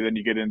to May, then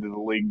you get into the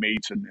league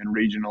meets and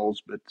regionals.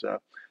 But,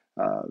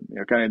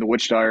 kind of in the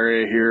Wichita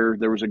area here,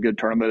 there was a good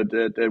tournament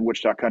at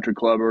Wichita Country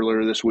Club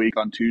earlier this week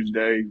on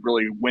Tuesday,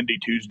 really windy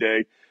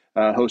Tuesday,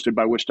 hosted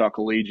by Wichita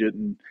Collegiate.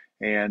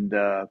 And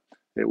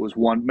it was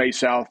May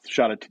South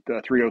shot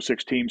a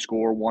 306 team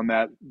score, won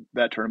that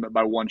tournament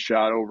by one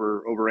shot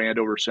over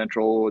Andover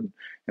Central, and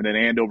then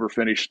Andover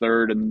finished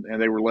third, and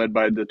they were led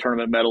by the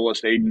tournament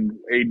medalist Aiden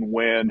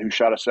Wynn, who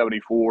shot a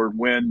 74.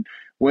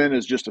 Wynn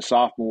is just a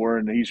sophomore,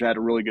 and he's had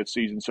a really good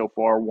season so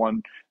far.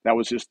 That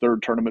was his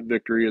third tournament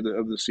victory of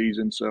the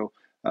season. So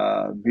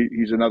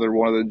he's another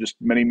one of the just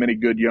many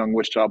good young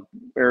Wichita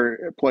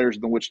players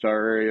in the Wichita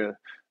area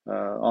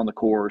on the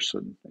course,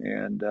 and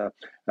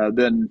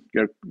then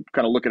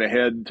kind of looking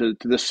ahead to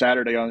this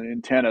Saturday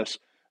in tennis.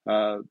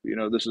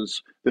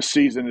 This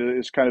season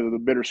is kind of the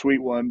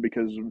bittersweet one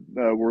because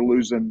we're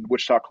losing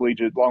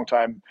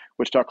longtime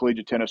Wichita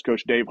Collegiate tennis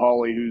coach Dave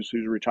Hawley, who's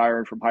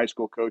retiring from high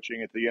school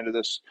coaching at the end of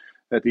this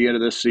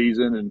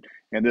season,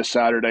 and this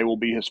Saturday will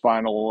be his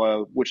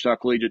final Wichita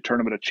Collegiate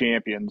Tournament of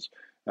Champions.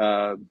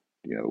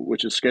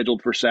 which is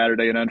scheduled for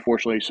Saturday, and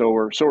unfortunately, so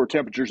are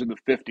temperatures in the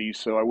 50s.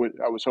 So I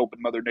was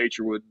hoping Mother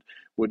Nature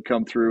would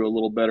come through a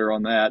little better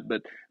on that.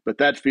 But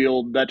that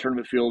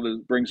tournament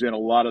field brings in a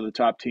lot of the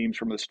top teams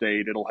from the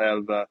state. It'll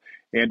have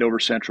Andover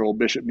Central,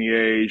 Bishop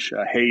Miege,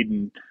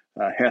 Hayden,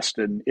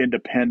 Heston,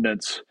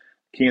 Independence,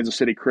 Kansas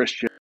City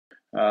Christian,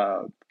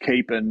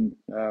 Capon,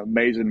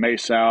 Mays and May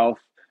South,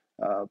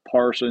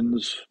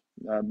 Parsons,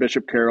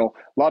 Bishop Carroll,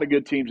 a lot of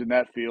good teams in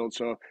that field.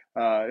 So,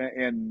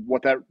 and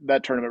what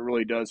that tournament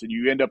really does, and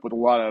you end up with a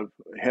lot of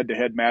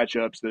head-to-head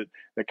matchups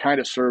that kind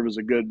of serve as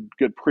a good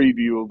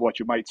preview of what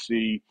you might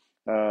see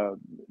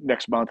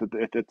next month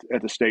at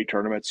the state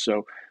tournaments.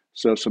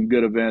 So some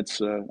good events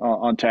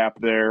on tap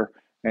there.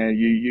 And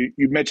you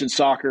mentioned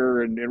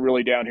soccer, and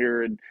really down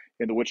here in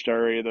the Wichita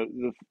area,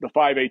 the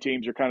 5A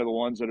teams are kind of the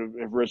ones that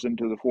have risen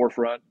to the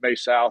forefront. May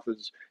South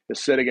is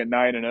sitting at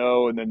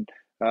 9-0, and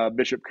then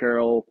Bishop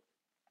Carroll,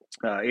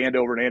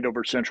 Andover and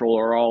Andover Central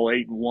are all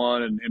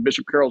 8-1, and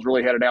Bishop Carroll's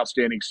really had an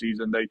outstanding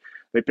season.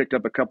 They picked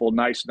up a couple of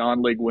nice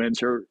non-league wins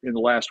here in the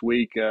last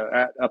week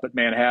up at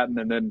Manhattan,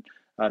 and then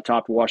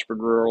topped Washburn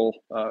Rural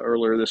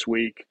earlier this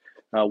week,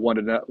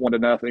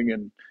 1-0,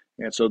 and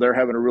so they're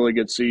having a really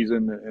good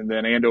season. And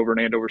then Andover and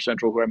Andover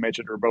Central, who I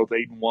mentioned, are both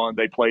 8-1.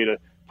 They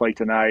play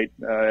tonight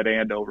at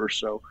Andover.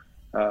 So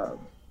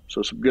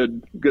some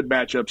good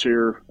matchups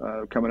here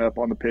coming up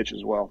on the pitch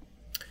as well.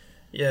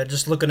 Yeah,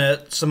 just looking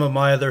at some of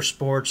my other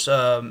sports,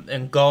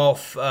 in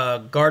golf,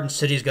 Garden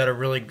City's got a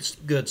really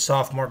good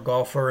sophomore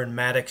golfer in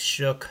Maddox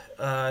Shook.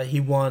 He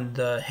won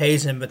the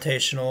Hayes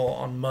Invitational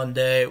on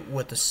Monday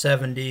with a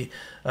 70.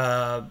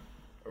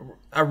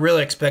 I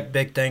really expect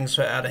big things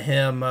out of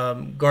him.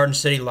 Garden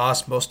City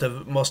lost most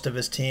of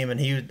his team, and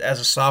he, as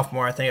a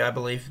sophomore, I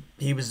believe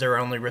he was their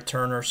only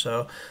returner.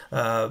 So,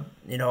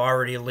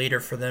 already a leader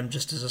for them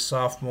just as a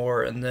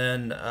sophomore. And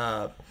then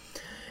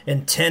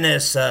in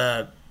tennis,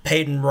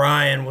 Peyton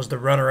Ryan was the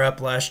runner-up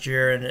last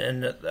year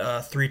in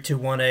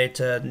 3-2-1A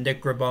to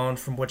Nick Grabone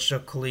from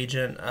Wichita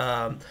Collegiate.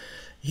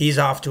 He's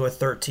off to a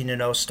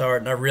 13-0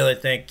 start, and I really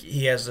think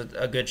he has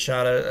a good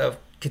shot of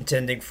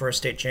contending for a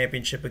state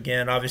championship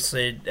again.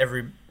 Obviously,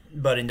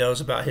 everybody knows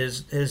about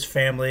his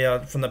family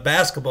from the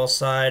basketball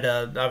side.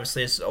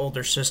 Obviously, his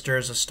older sister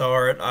is a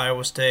star at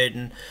Iowa State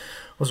and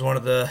was one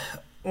of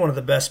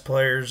the best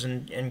players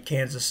in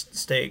Kansas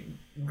State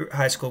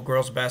high school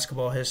girls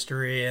basketball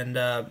history. And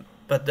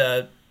but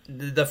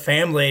the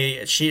family,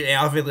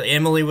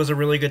 Emily was a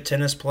really good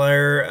tennis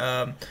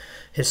player.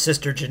 His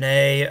sister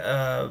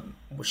Janae,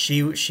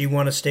 she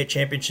won a state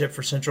championship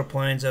for Central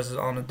Plains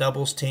on a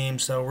doubles team.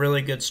 So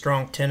really good,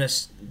 strong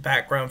tennis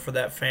background for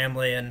that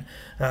family. And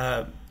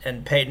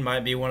Peyton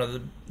might be one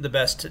of the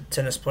best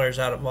tennis players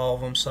out of all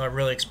of them. So I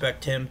really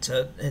expect him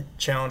to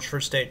challenge for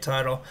a state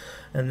title.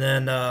 And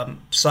then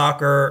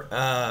soccer,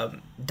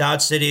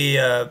 Dodge City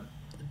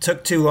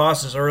took 2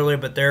 losses early,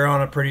 but they're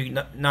on a pretty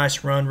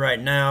nice run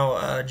right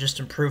now. Just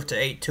improved to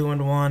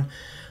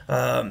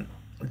 8-2-1.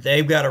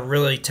 They've got a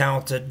really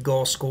talented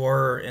goal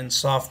scorer in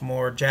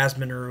sophomore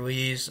Jasmine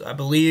Ruiz. I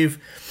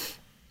believe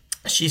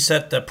she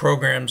set the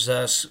program's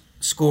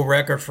school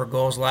record for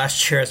goals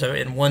last year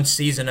in one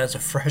season as a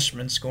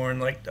freshman, scoring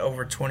like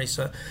over 20.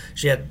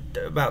 She had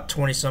about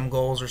 20-some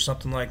goals or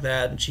something like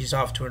that, and she's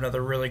off to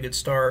another really good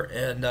start.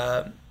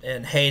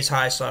 And Hayes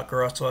High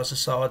Soccer also has a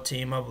solid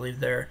team. I believe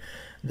they're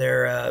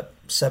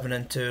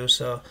 7-2,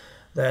 so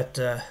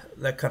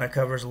that kind of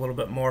covers a little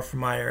bit more from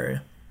my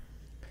area.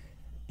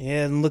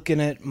 Yeah, and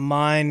looking at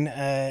mine,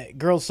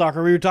 girls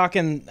soccer, we were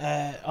talking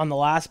on the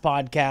last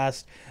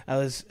podcast. I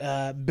was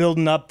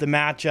building up the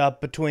matchup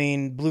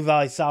between Blue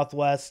Valley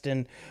Southwest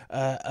and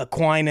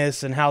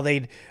Aquinas and how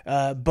they'd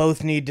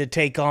both need to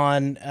take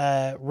on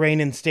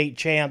reigning state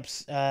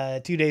champs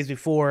 2 days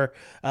before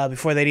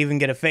they'd even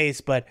get a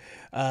face. But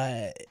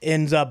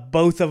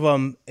both of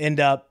them end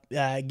up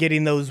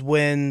getting those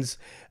wins.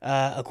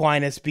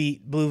 Aquinas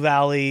beat Blue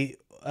Valley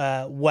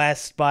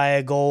West by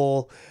a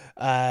goal.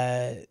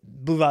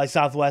 Blue Valley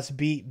Southwest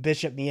beat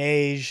Bishop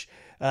Miege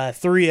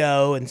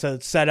 3-0, and so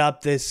it set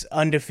up this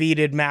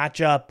undefeated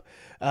matchup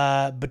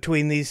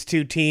between these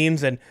two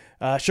teams, and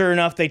sure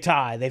enough, they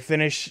tie. They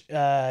finish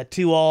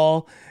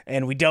 2-2,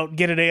 and we don't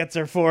get an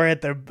answer for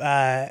it. They're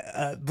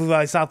Blue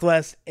Valley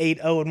Southwest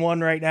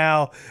 8-0-1 right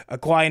now,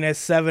 Aquinas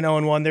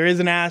 7-0-1. There is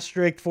an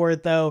asterisk for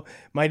it, though.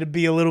 Might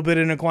be a little bit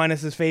in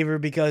Aquinas' favor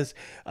because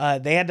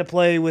they had to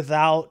play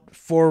without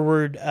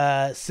forward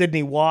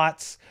Sydney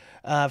Watts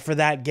for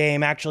that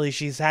game. Actually,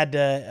 she's had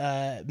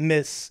to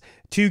miss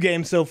 2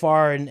 games so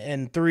far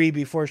and 3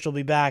 before she'll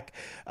be back.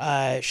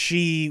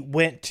 She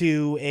went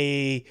to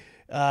a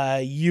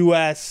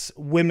U.S.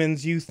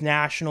 Women's Youth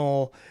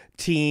National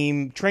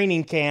Team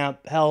training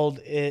camp held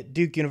at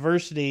Duke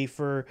University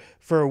for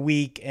a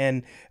week,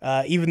 and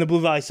even the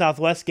Blue Valley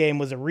Southwest game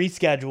was a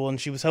reschedule, and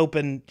she was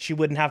hoping she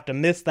wouldn't have to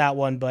miss that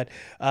one, but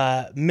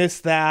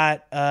missed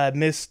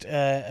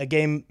a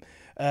game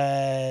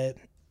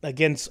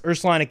against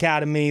Ursuline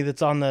Academy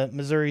that's on the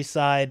Missouri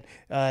side.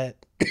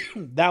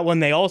 That one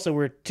they also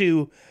were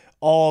 2-0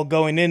 all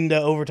going into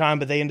overtime,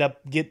 but they end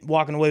up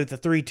walking away with a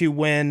 3-2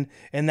 win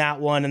in that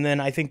one. And then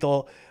I think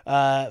they'll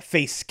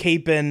face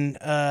Capon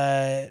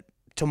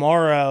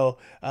tomorrow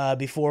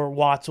before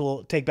Watts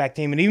will take back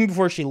team. And even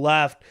before she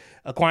left,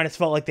 Aquinas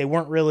felt like they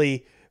weren't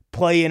really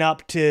playing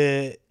up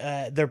to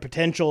their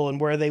potential and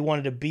where they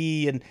wanted to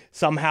be, and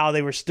somehow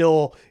they were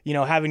still,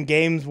 having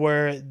games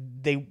where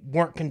they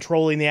weren't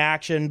controlling the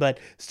action, but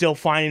still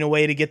finding a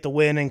way to get the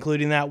win,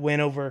 including that win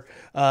over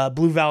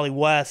Blue Valley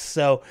West.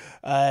 So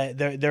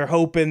they're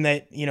hoping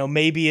that,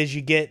 maybe as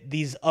you get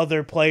these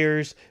other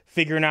players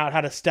figuring out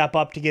how to step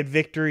up to get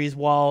victories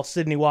while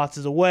Sydney Watts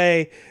is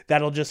away,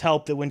 that'll just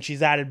help that when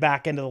she's added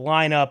back into the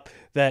lineup,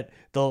 that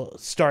they'll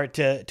start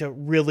to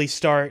really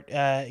start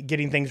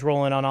getting things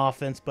rolling on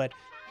offense. But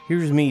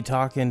here's me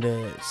talking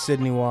to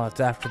Sydney Watts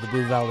after the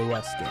Blue Valley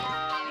West game.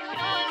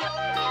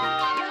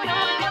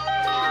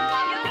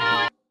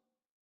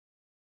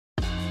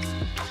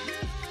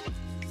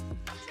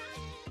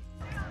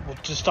 We'll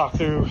just talk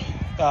through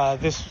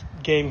this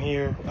game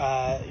here.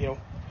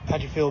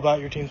 How'd you feel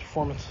about your team's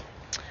performance?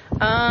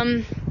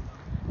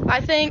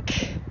 I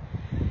think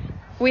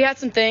we had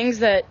some things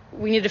that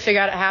we needed to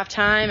figure out at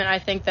halftime, and I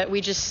think that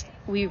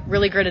we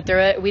really gritted through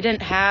it. We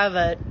didn't have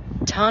a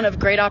ton of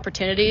great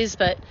opportunities,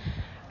 but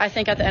I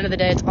think at the end of the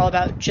day, it's all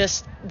about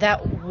just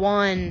that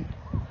one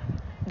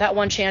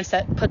chance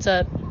that puts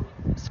a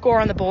score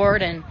on the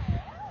board. And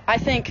I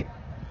think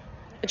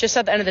just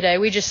at the end of the day,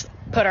 we just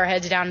put our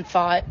heads down and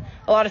fought.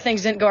 A lot of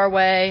things didn't go our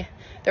way.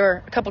 There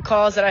were a couple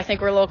calls that I think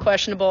were a little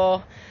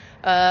questionable.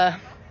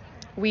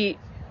 We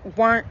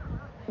weren't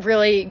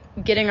really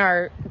getting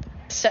our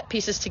set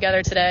pieces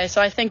together today. So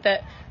I think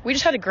that we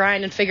just had to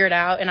grind and figure it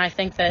out, and I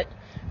think that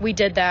we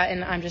did that,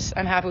 and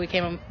I'm happy we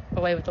came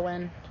away with the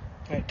win.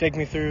 All right, take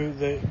me through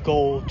the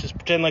goal. Just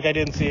pretend like I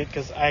didn't see it,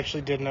 because I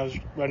actually didn't. I was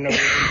running over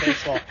in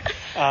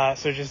baseball.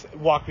 So just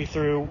walk me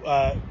through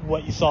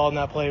what you saw in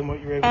that play and what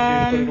you were able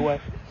to do to put it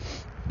away.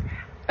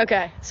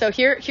 Okay, so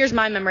here's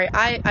my memory.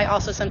 I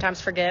also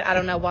sometimes forget. I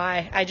don't know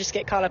why. I just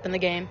get caught up in the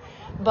game.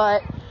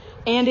 But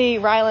Andy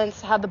Rylance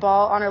had the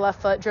ball on her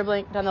left foot,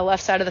 dribbling down the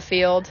left side of the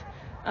field.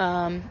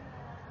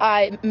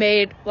 I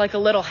made like a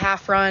little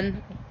half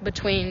run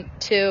between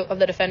two of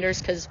the defenders,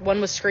 because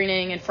one was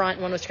screening in front,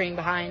 one was screening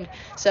behind.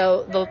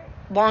 So the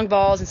long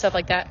balls and stuff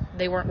like that,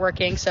 they weren't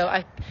working. So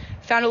I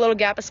found a little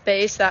gap of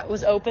space that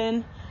was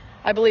open,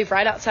 I believe,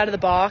 right outside of the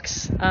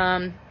box.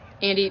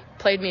 Andy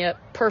played me a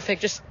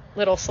perfect, just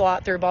little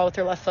slot through a ball with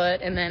her left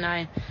foot, and then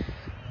I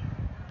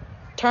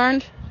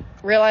turned,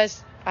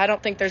 realized I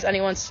don't think there's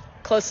anyone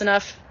close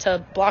enough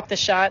to block the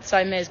shot, so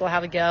I may as well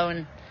have a go.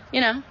 And,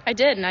 I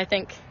did, and I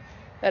think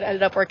that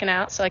ended up working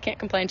out, so I can't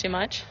complain too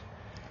much.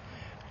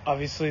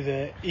 Obviously,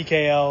 the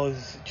EKL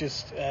is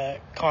just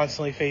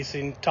constantly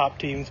facing top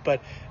teams,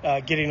 but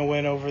getting a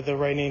win over the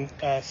reigning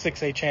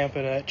 6A champ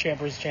in a champ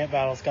versus champ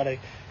battle has got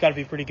to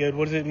be pretty good.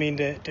 What does it mean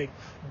to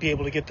be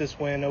able to get this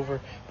win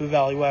over Blue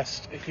Valley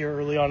West here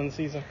early on in the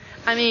season?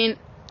 I mean,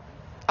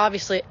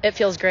 obviously, it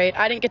feels great.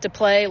 I didn't get to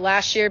play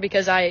last year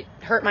because I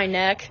hurt my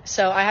neck,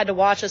 so I had to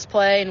watch us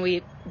play, and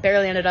we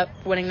barely ended up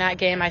winning that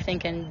game, I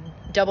think, in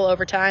double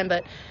overtime.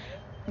 But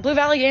Blue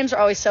Valley games are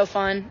always so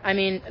fun. I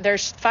mean,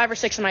 there's 5 or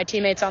 6 of my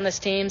teammates on this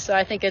team, so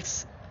I think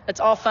it's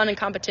all fun and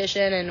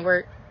competition, and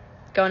we're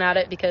going at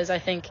it because I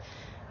think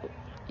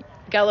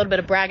got a little bit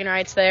of bragging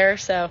rights there.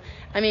 So,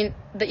 I mean,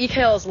 the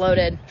EKL is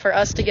loaded. For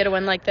us to get a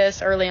win like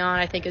this early on,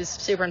 I think is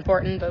super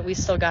important, but we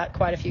still got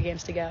quite a few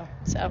games to go.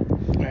 So.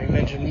 You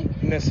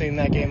mentioned missing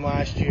that game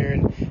last year,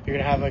 and you're going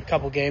to have a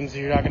couple games that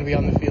you're not going to be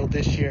on the field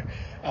this year.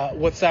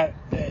 What's that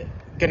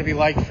going to be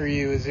like for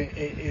you? Is it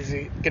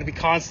going to be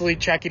constantly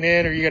checking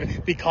in, or are you going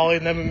to be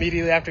calling them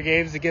immediately after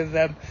games to give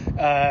them,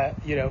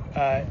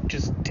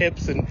 just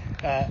tips? And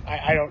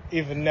I don't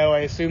even know. I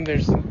assume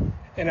there's some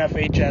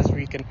NFHS where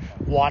you can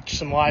watch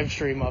some live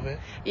stream of it.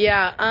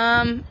 Yeah,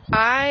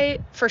 I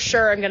for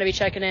sure am going to be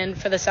checking in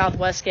for the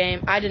Southwest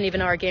game. I didn't even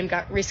know our game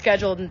got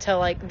rescheduled until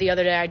like the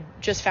other day. I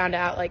just found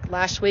out like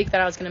last week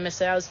that I was going to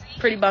miss it. I was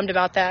pretty bummed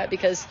about that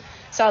because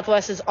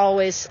Southwest is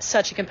always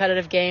such a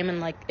competitive game, and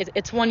like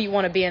it's one you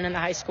want to be in the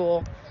high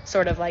school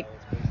sort of like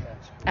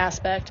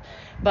aspect.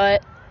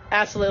 But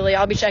absolutely,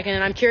 I'll be checking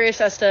in. I'm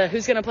curious as to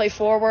who's going to play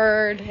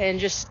forward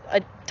and just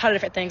a ton of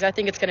different things. I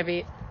think it's going to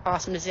be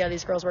awesome to see how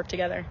these girls work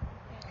together.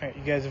 All right,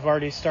 you guys have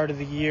already started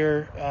the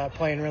year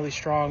playing really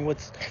strong.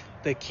 What's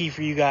the key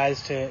for you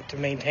guys to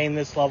maintain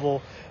this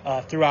level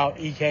throughout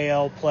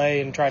EKL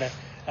play and try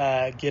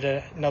to get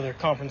another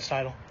conference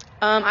title?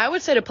 I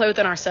would say to play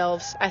within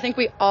ourselves. I think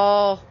we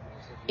all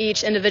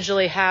each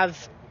individually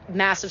have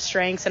massive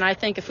strengths, and I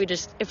think if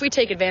we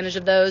take advantage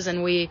of those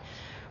and we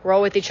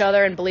roll with each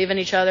other and believe in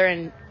each other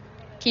and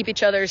keep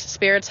each other's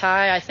spirits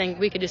high, I think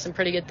we could do some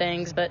pretty good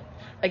things. But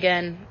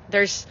again,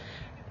 there's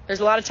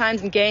a lot of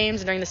times in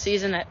games and during the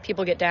season that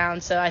people get down.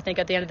 So I think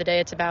at the end of the day,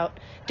 it's about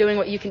doing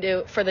what you can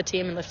do for the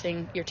team and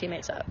lifting your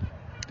teammates up.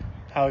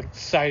 How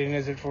exciting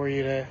is it for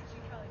you to,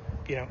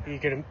 you're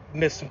going to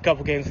miss a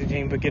couple games of the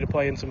team, but get to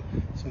play in some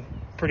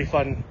pretty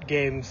fun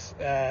games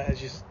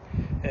as you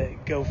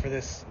go for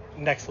this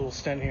next little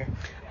stint here?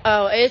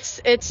 Oh,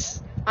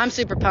 I'm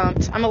super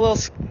pumped. I'm a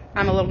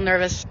little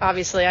nervous,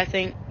 obviously. I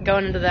think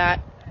going into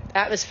that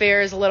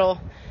atmosphere is a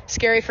little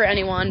scary for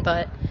anyone,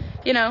 but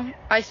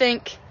I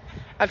think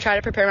I've tried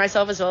to prepare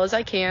myself as well as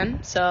I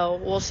can. So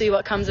we'll see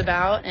what comes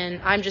about,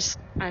 and I'm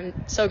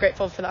so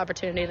grateful for the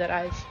opportunity that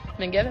I've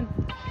been given.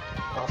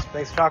 Awesome.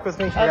 Thanks for talking with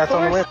me. Congrats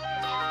on the win.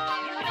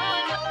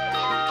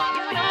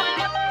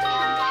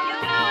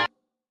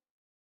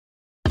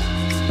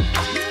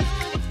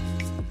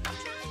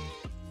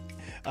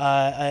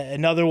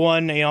 Another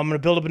one, I'm going to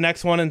build up the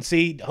next one and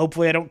see.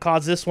 Hopefully I don't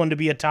cause this one to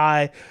be a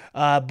tie.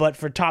 But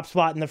for top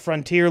spot in the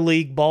Frontier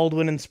League,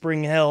 Baldwin and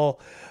Spring Hill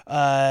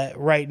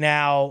right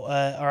now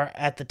are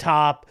at the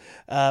top.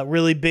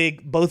 Really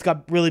big. Both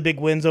got really big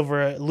wins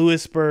over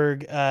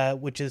Lewisburg,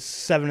 which is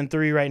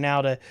 7-3 right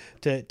now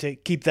to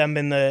keep them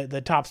in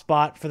the top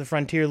spot for the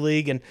Frontier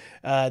League. And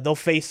they'll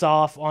face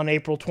off on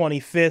April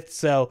 25th.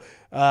 So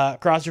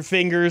cross your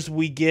fingers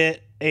we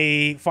get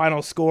a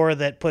final score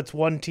that puts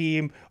one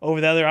team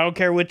over the other. I don't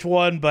care which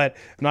one, but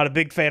I'm not a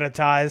big fan of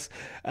ties.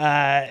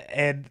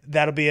 And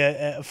that'll be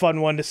a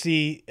fun one to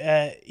see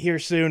here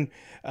soon.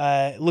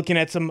 Looking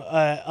at some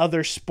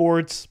other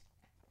sports,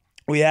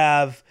 we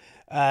have,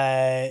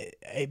 I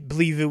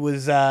believe it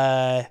was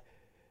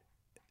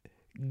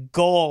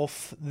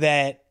golf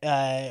that,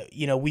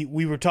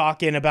 we were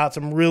talking about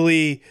some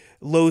really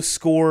low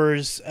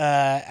scores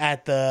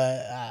at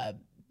the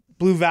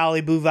Blue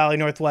Valley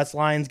Northwest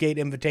Lionsgate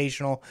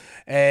Invitational,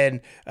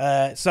 and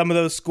some of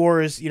those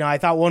scores, I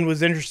thought one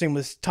was interesting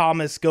was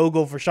Thomas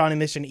Gogol for Shawnee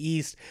Mission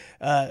East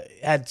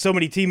had so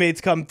many teammates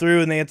come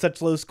through and they had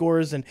such low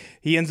scores, and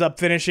he ends up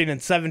finishing in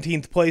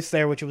 17th place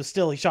there, which was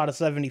still, he shot a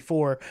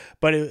 74,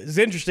 but it was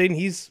interesting.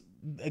 He's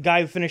a guy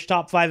who finished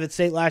top 5 at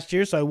state last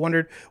year, so I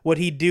wondered what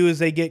he'd do as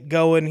they get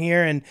going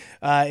here. And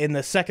in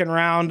the second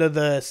round of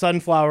the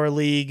Sunflower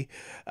League,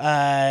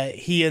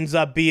 he ends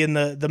up being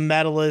the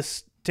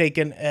medalist,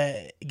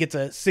 gets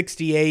a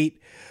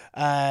 68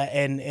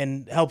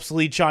 and helps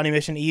lead Shawnee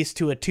Mission East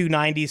to a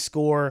 290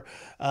 score,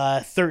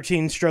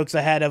 13 strokes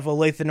ahead of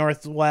Olathe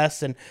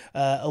Northwest, and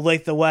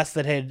Olathe West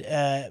that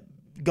had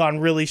gone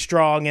really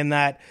strong in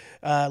that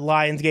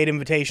Lionsgate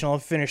Invitational,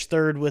 finished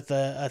third with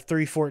a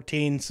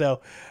 314.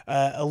 So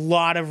a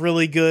lot of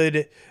really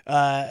good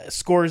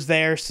scores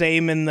there.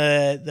 Same in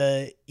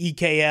the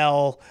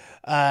EKL.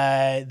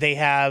 They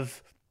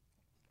have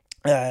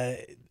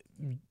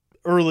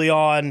early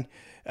on,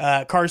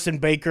 Carson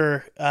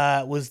Baker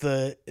was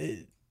the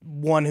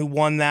one who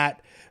won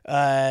that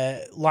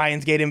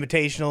Lionsgate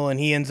Invitational, and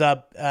he ends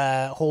up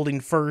holding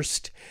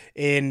first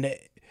in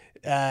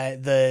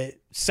the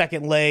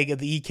second leg of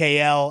the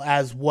EKL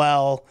as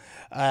well.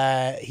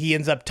 He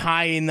ends up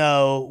tying,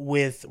 though,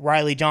 with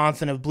Riley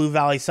Johnson of Blue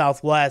Valley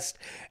Southwest,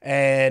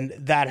 and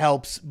that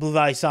helps Blue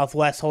Valley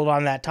Southwest hold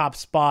on to that top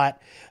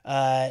spot.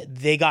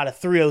 They got a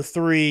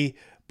 303.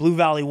 Blue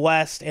Valley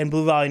West and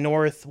Blue Valley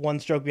North, one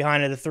stroke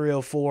behind at a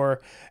 304,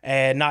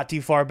 and not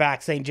too far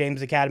back, St.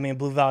 James Academy and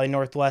Blue Valley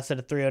Northwest at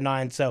a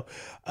 309. So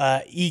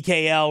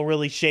EKL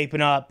really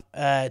shaping up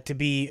to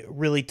be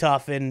really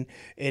tough in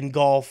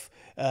golf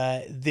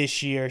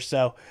this year.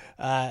 So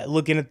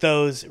looking at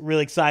those,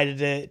 really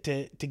excited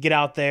to get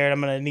out there. And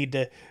I'm going to need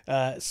to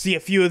see a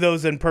few of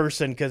those in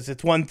person, because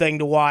it's one thing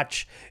to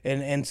watch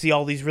and see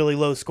all these really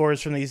low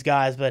scores from these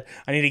guys, but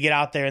I need to get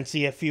out there and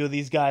see a few of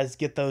these guys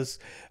get those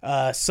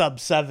sub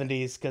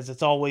 70s, because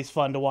it's always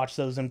fun to watch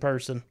those in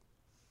person.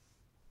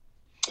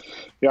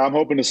 Yeah, I'm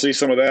hoping to see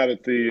some of that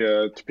at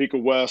the Topeka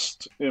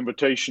West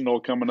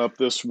Invitational coming up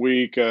this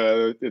week.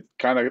 They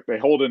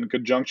hold it in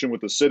conjunction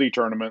with the city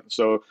tournament.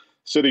 So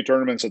city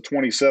tournament's a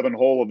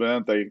 27-hole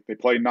event. They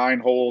play 9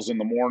 holes in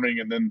the morning,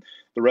 and then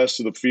the rest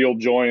of the field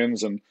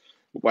joins. And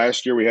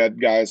last year we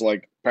had guys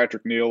like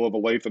Patrick Neal of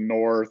Olathe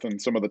North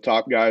and some of the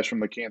top guys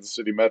from the Kansas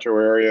City metro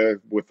area,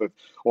 with a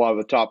lot of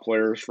the top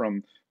players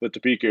from the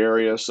Topeka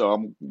area. So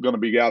I'm going to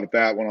be out at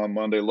that one on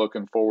Monday,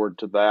 looking forward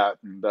to that.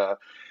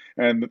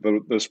 And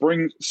the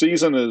spring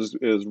season is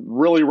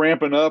really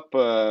ramping up.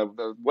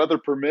 The weather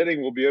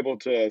permitting, we'll be able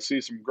to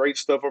see some great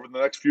stuff over the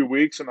next few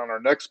weeks. And on our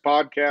next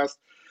podcast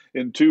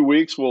in 2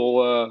 weeks, we'll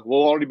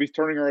already be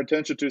turning our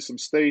attention to some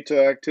state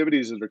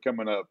activities that are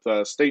coming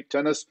up. State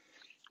tennis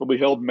will be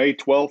held May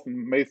 12th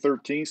and May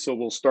 13th. So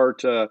we'll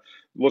start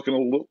looking a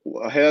little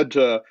ahead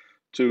to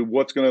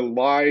what's going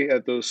to lie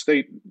at those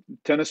state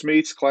tennis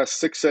meets. Class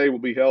 6A will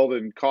be held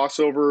in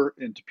Crossover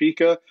in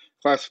Topeka.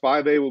 Class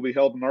 5A will be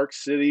held in Arc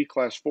City,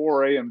 Class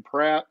 4A in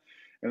Pratt,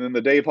 and then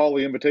the Dave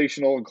Hawley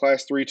Invitational in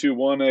Class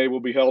 321A will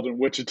be held in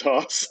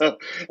Wichita. So,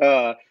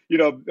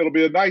 it'll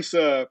be nice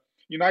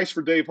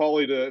for Dave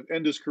Hawley to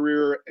end his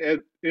career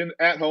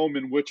at home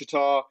in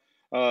Wichita,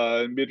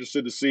 and be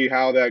interested to see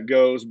how that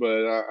goes.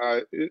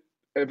 But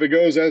if it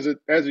goes as it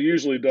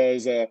usually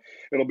does,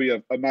 it'll be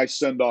a nice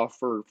send off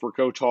for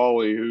Coach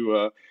Hawley,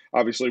 who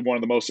obviously one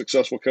of the most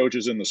successful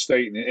coaches in the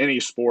state in any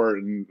sport,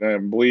 and I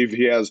believe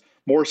he has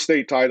more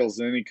state titles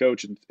than any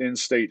coach in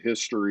state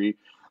history.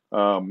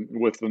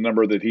 with the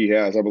number that he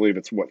has. I believe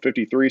it's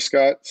 53,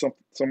 Scott,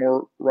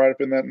 somewhere right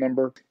up in that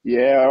number.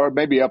 Yeah, or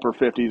maybe upper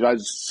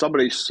 50s.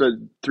 Somebody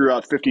said threw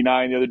out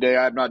 59 the other day.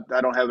 I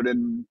don't have it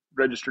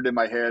registered in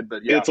my head,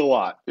 but yeah, it's a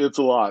lot. It's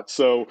a lot.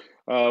 So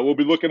we'll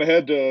be looking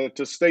ahead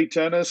to state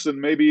tennis and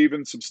maybe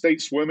even some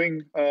state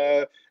swimming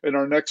in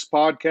our next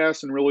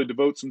podcast, and really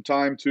devote some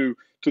time to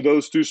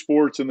those two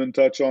sports, and then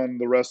touch on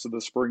the rest of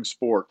the spring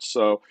sports.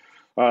 So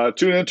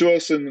tune into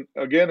us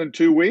again in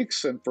 2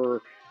 weeks. And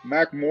for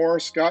Mac Moore,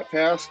 Scott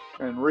Pask,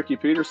 and Ricky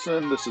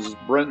Peterson, this is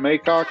Brent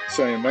Maycock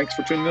saying thanks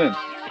for tuning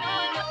in.